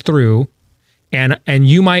shines through, and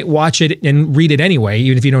you might watch it and read it anyway,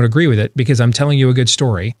 even if you don't agree with it, because I'm telling you a good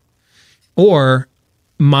story. Or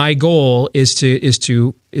my goal is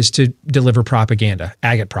to deliver propaganda,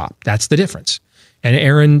 agitprop. That's the difference. And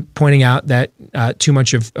Aaron pointing out that too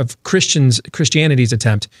much of Christianity's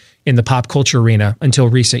attempt in the pop culture arena until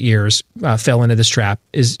recent years fell into this trap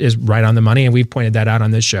is right on the money. And we've pointed that out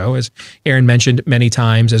on this show, as Aaron mentioned many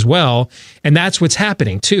times as well. And that's what's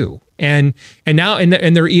happening too. And now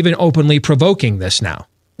they're even openly provoking this now.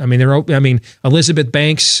 I mean, Elizabeth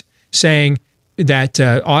Banks saying that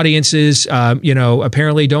audiences,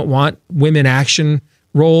 apparently don't want women action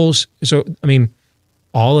roles. So, I mean,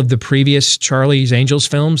 all of the previous Charlie's Angels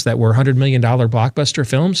films that were $100 million blockbuster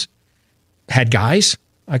films had guys.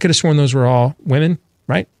 I could have sworn those were all women,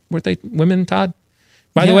 right? Weren't they women, Todd?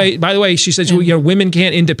 By the way, she says, women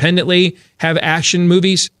can't independently have action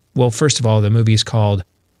movies. Well, first of all, the movie's called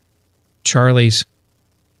Charlie's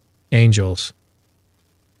Angels.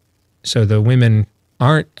 So the women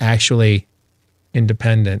aren't actually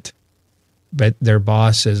independent, but their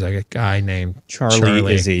boss is like a guy named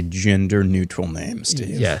Charlie. Is a gender neutral name,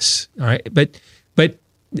 Steve. Yes. All right. But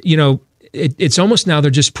it's almost now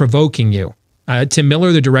they're just provoking you. Tim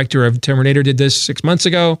Miller, the director of Terminator, did this 6 months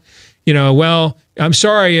ago. Well, I'm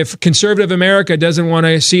sorry if conservative America doesn't want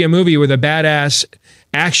to see a movie with a badass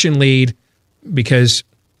action lead, because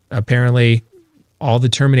apparently all the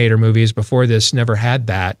Terminator movies before this never had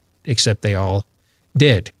that, except they all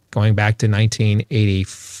did, going back to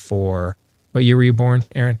 1984. What year were you born,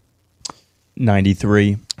 Aaron?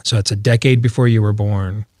 93. So it's a decade before you were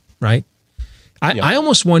born, right? I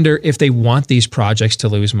almost wonder if they want these projects to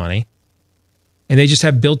lose money, and they just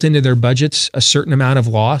have built into their budgets a certain amount of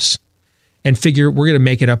loss, and figure we're going to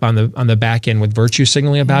make it up on the back end with virtue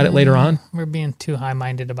signaling about it later on. We're being too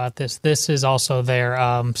high-minded about this. This is also their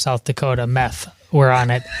South Dakota meth. We're on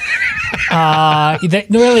it. I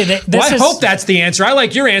hope that's the answer. I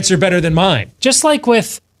like your answer better than mine. Just like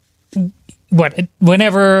with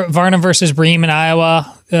whenever Varna versus Bream in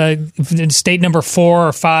Iowa, state number 4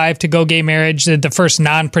 or 5 to go gay marriage, the first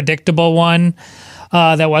non-predictable one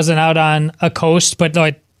that wasn't out on a coast, but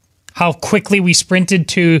how quickly we sprinted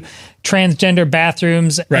to transgender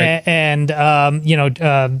bathrooms, right, and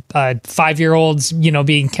 5-year-olds,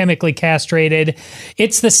 being chemically castrated.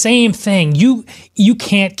 It's the same thing. You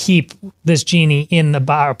can't keep this genie in the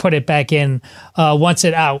bar, put it back in once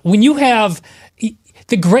it's out. When you have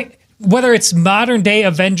the great, whether it's modern day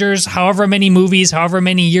Avengers, however many movies, however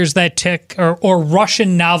many years that took, or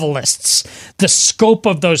Russian novelists, the scope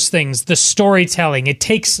of those things, the storytelling, it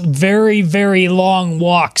takes very, very long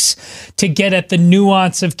walks to get at the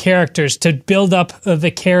nuance of characters, to build up the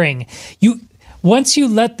caring. Once you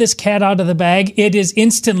let this cat out of the bag, it is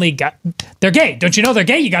instantly they're gay. Don't you know they're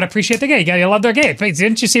gay? You got to appreciate they're gay. You got to love they're gay.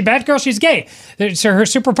 Didn't you see Batgirl? She's gay. So her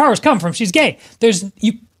superpowers come from she's gay.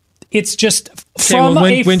 It's just from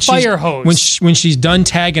a fire hose. When she's done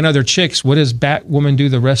tagging other chicks, what does Batwoman do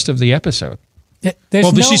the rest of the episode? But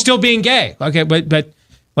she's still being gay. Okay, but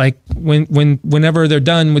like whenever they're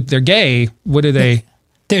done with their gay, what do they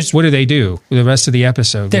do the rest of the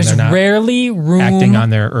episode? There's rarely room acting on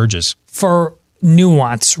their urges for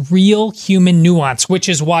nuance, real human nuance, which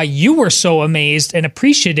is why you were so amazed and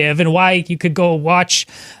appreciative, and why you could go watch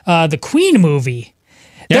the Queen movie.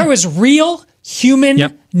 Yeah. There was real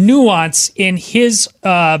human nuance in his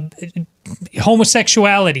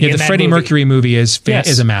homosexuality. Yeah, the Freddie Mercury movie is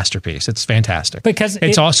a masterpiece. It's fantastic. Because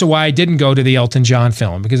it's also why I didn't go to the Elton John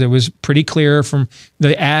film, because it was pretty clear from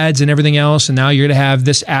the ads and everything else. And now you're going to have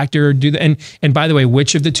this actor do that. And by the way,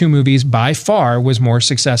 which of the two movies by far was more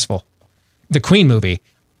successful? The Queen movie.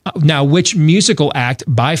 Now, which musical act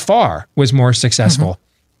by far was more successful? Mm-hmm.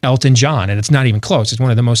 Elton John, and it's not even close. It's one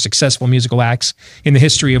of the most successful musical acts in the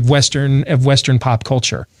history of Western pop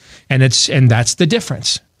culture, and that's the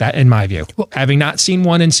difference. That, in my view, having not seen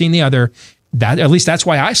one and seen the other, that at least that's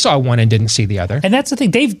why I saw one and didn't see the other. And that's the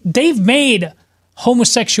thing. They've made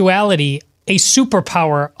homosexuality a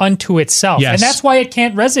superpower unto itself, and that's why it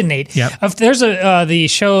can't resonate. Yep. If there's the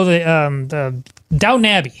show the Downton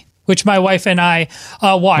Abbey, which my wife and I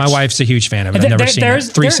watched. My wife's a huge fan of it. I've never seen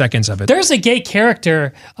 3 seconds of it. There's a gay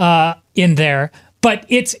character in there, but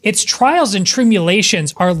its trials and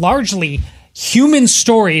tribulations are largely human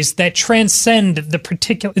stories that transcend the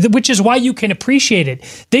particular, which is why you can appreciate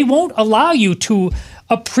it. They won't allow you to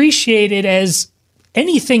appreciate it as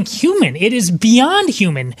anything human. It is beyond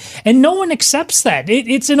human, and no one accepts that.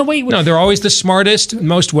 It's in a way. No, they're always the smartest,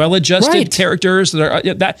 most well-adjusted characters.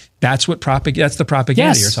 That's what that's the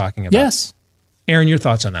propaganda you're talking about. Yes, Aaron, your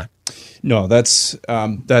thoughts on that? No, that's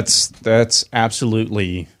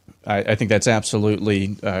absolutely. I think that's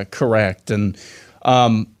absolutely correct, and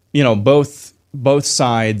both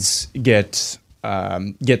sides get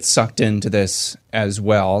sucked into this as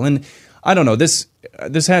well, and I don't know this.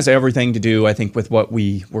 This has everything to do, I think, with what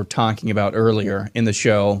we were talking about earlier in the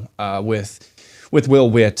show with Will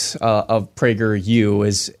Witt of PragerU.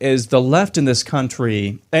 Is the left in this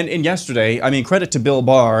country, and yesterday, I mean, credit to Bill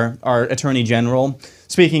Barr, our Attorney General,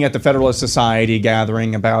 speaking at the Federalist Society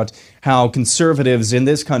gathering about how conservatives in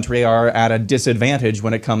this country are at a disadvantage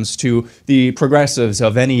when it comes to the progressives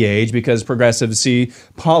of any age, because progressives see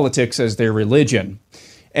politics as their religion.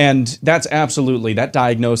 And that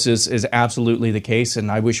diagnosis is absolutely the case. And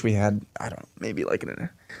I wish we had, maybe like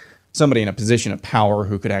somebody in a position of power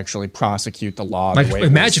who could actually prosecute the law.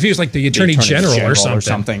 Imagine if he was like the Attorney General or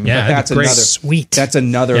something. Yeah, that's great. another. Sweet. That's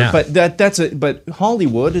another. Yeah. But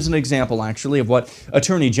Hollywood is an example, actually, of what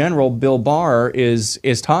Attorney General Bill Barr is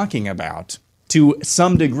talking about. To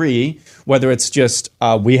some degree, whether it's just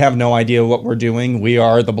we have no idea what we're doing, we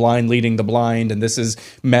are the blind leading the blind, and this is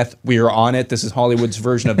meth, we are on it, this is Hollywood's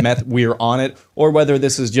version of meth, we are on it, or whether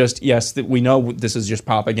this is just, yes, we know this is just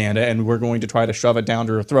propaganda, and we're going to try to shove it down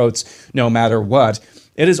to our throats no matter what.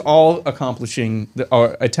 It is all attempting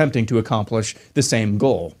to accomplish the same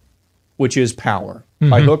goal, which is power.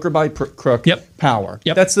 By hook or by crook, power.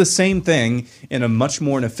 Yep. That's the same thing in a much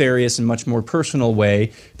more nefarious and much more personal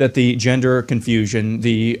way that the gender confusion,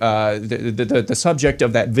 the subject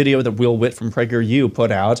of that video that Will Witt from PragerU put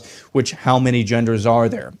out, which how many genders are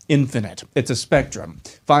there? Infinite. It's a spectrum.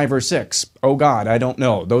 5 or 6. Oh God, I don't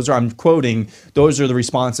know. I'm quoting, those are the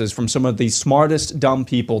responses from some of the smartest dumb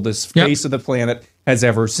people this face of the planet has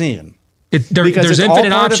ever seen. There's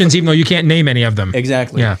infinite options, even though you can't name any of them.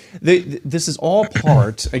 Exactly. Yeah. This is all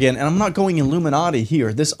part, again, and I'm not going Illuminati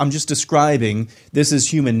here. I'm just describing this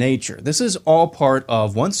is human nature. This is all part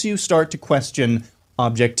of, once you start to question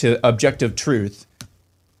objective truth,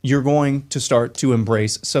 you're going to start to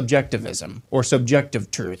embrace subjectivism or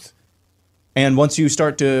subjective truth. And once you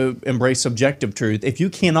start to embrace subjective truth, if you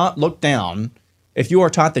cannot look down, if you are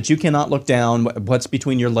taught that you cannot look down what's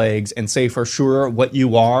between your legs and say for sure what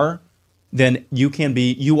you are, then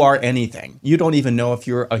you are anything. You don't even know if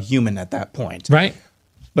you're a human at that point. Right.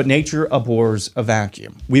 But nature abhors a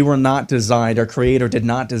vacuum. We were not designed, our Creator did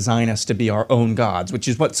not design us to be our own gods, which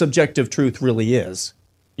is what subjective truth really is.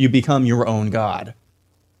 You become your own God.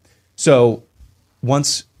 So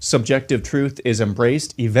once subjective truth is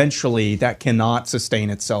embraced, eventually that cannot sustain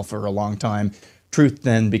itself for a long time. Truth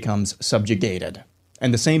then becomes subjugated.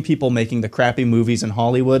 And the same people making the crappy movies in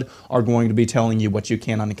Hollywood are going to be telling you what you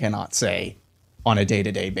can and cannot say on a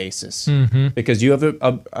day-to-day basis. Because you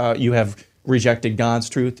have rejected God's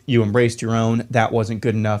truth, you embraced your own, that wasn't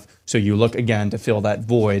good enough, so you look again to fill that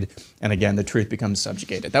void, and again the truth becomes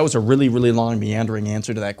subjugated. That was a really, really long, meandering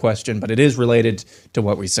answer to that question, but it is related to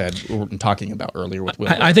what we said, we were talking about earlier with Will.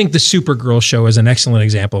 I think the Supergirl show is an excellent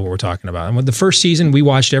example of what we're talking about. And with the first season, we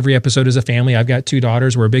watched every episode as a family. I've got 2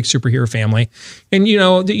 daughters. We're a big superhero family. And,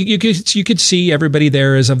 you could see everybody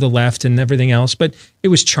there is of the left and everything else, but it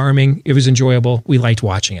was charming. It was enjoyable. We liked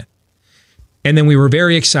watching it. And then we were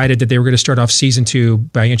very excited that they were going to start off season 2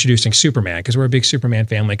 by introducing Superman, because we're a big Superman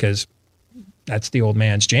family, because that's the old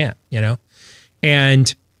man's jam,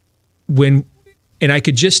 And I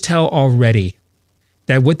could just tell already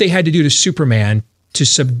that what they had to do to Superman to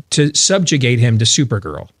subjugate him to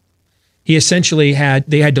Supergirl, he essentially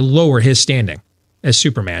they had to lower his standing as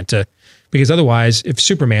Superman because otherwise, if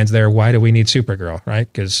Superman's there, why do we need Supergirl, right?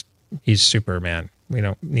 Because he's Superman. We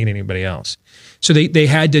don't need anybody else. So they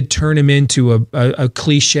had to turn him into a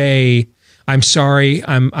cliche, I'm sorry,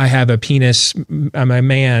 I have a penis, I'm a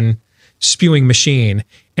man spewing machine.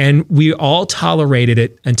 And we all tolerated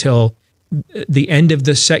it until the end of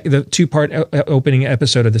the 2-part opening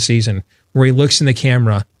episode of the season, where he looks in the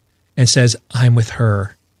camera and says, I'm with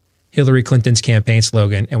her, Hillary Clinton's campaign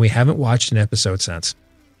slogan. And we haven't watched an episode since.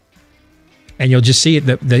 And you'll just see it,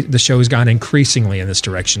 the show has gone increasingly in this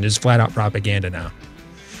direction. It's flat out propaganda now.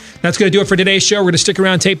 That's going to do it for today's show. We're going to stick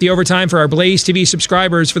around, tape the overtime for our Blaze TV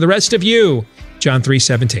subscribers. For the rest of you, John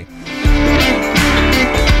 3:17.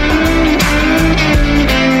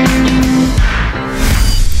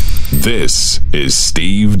 This is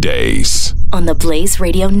Steve Deace on the Blaze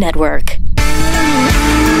Radio Network.